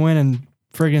 Maybe I can win in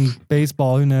friggin'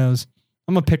 baseball. Who knows?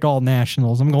 I'm going to pick all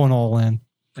nationals. I'm going all in.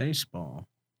 Baseball.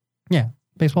 Yeah,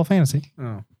 baseball fantasy. Oh.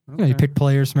 Okay. You know, you pick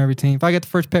players from every team. If I get the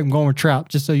first pick, I'm going with Trout.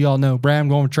 Just so you all know, Brad, I'm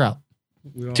going with Trout.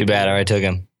 Too bad. I already took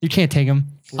him. You can't take him.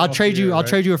 I'll trade you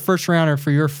a first rounder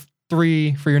for your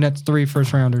next 3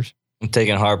 first rounders. I'm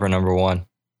taking Harper number 1.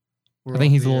 I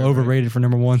think he's a little overrated for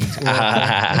number 1.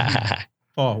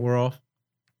 Paul, we're off.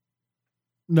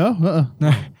 No.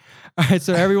 All right,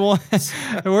 so everyone,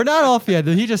 we're not off yet.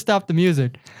 He just stopped the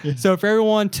music. Yeah. So if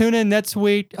everyone tune in next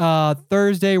week,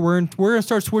 Thursday, we're gonna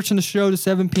start switching the show to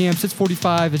 7 p.m.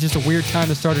 6:45. It's just a weird time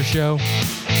to start a show.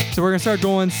 So we're gonna start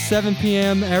going 7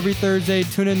 p.m. every Thursday.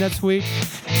 Tune in next week.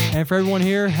 And for everyone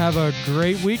here, have a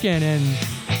great weekend and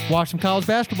watch some college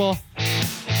basketball.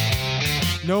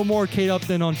 No more Kate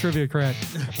Upton on Trivia Crack.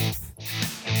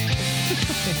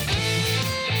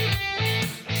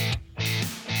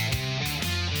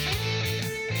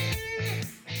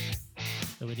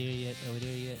 Over there yet?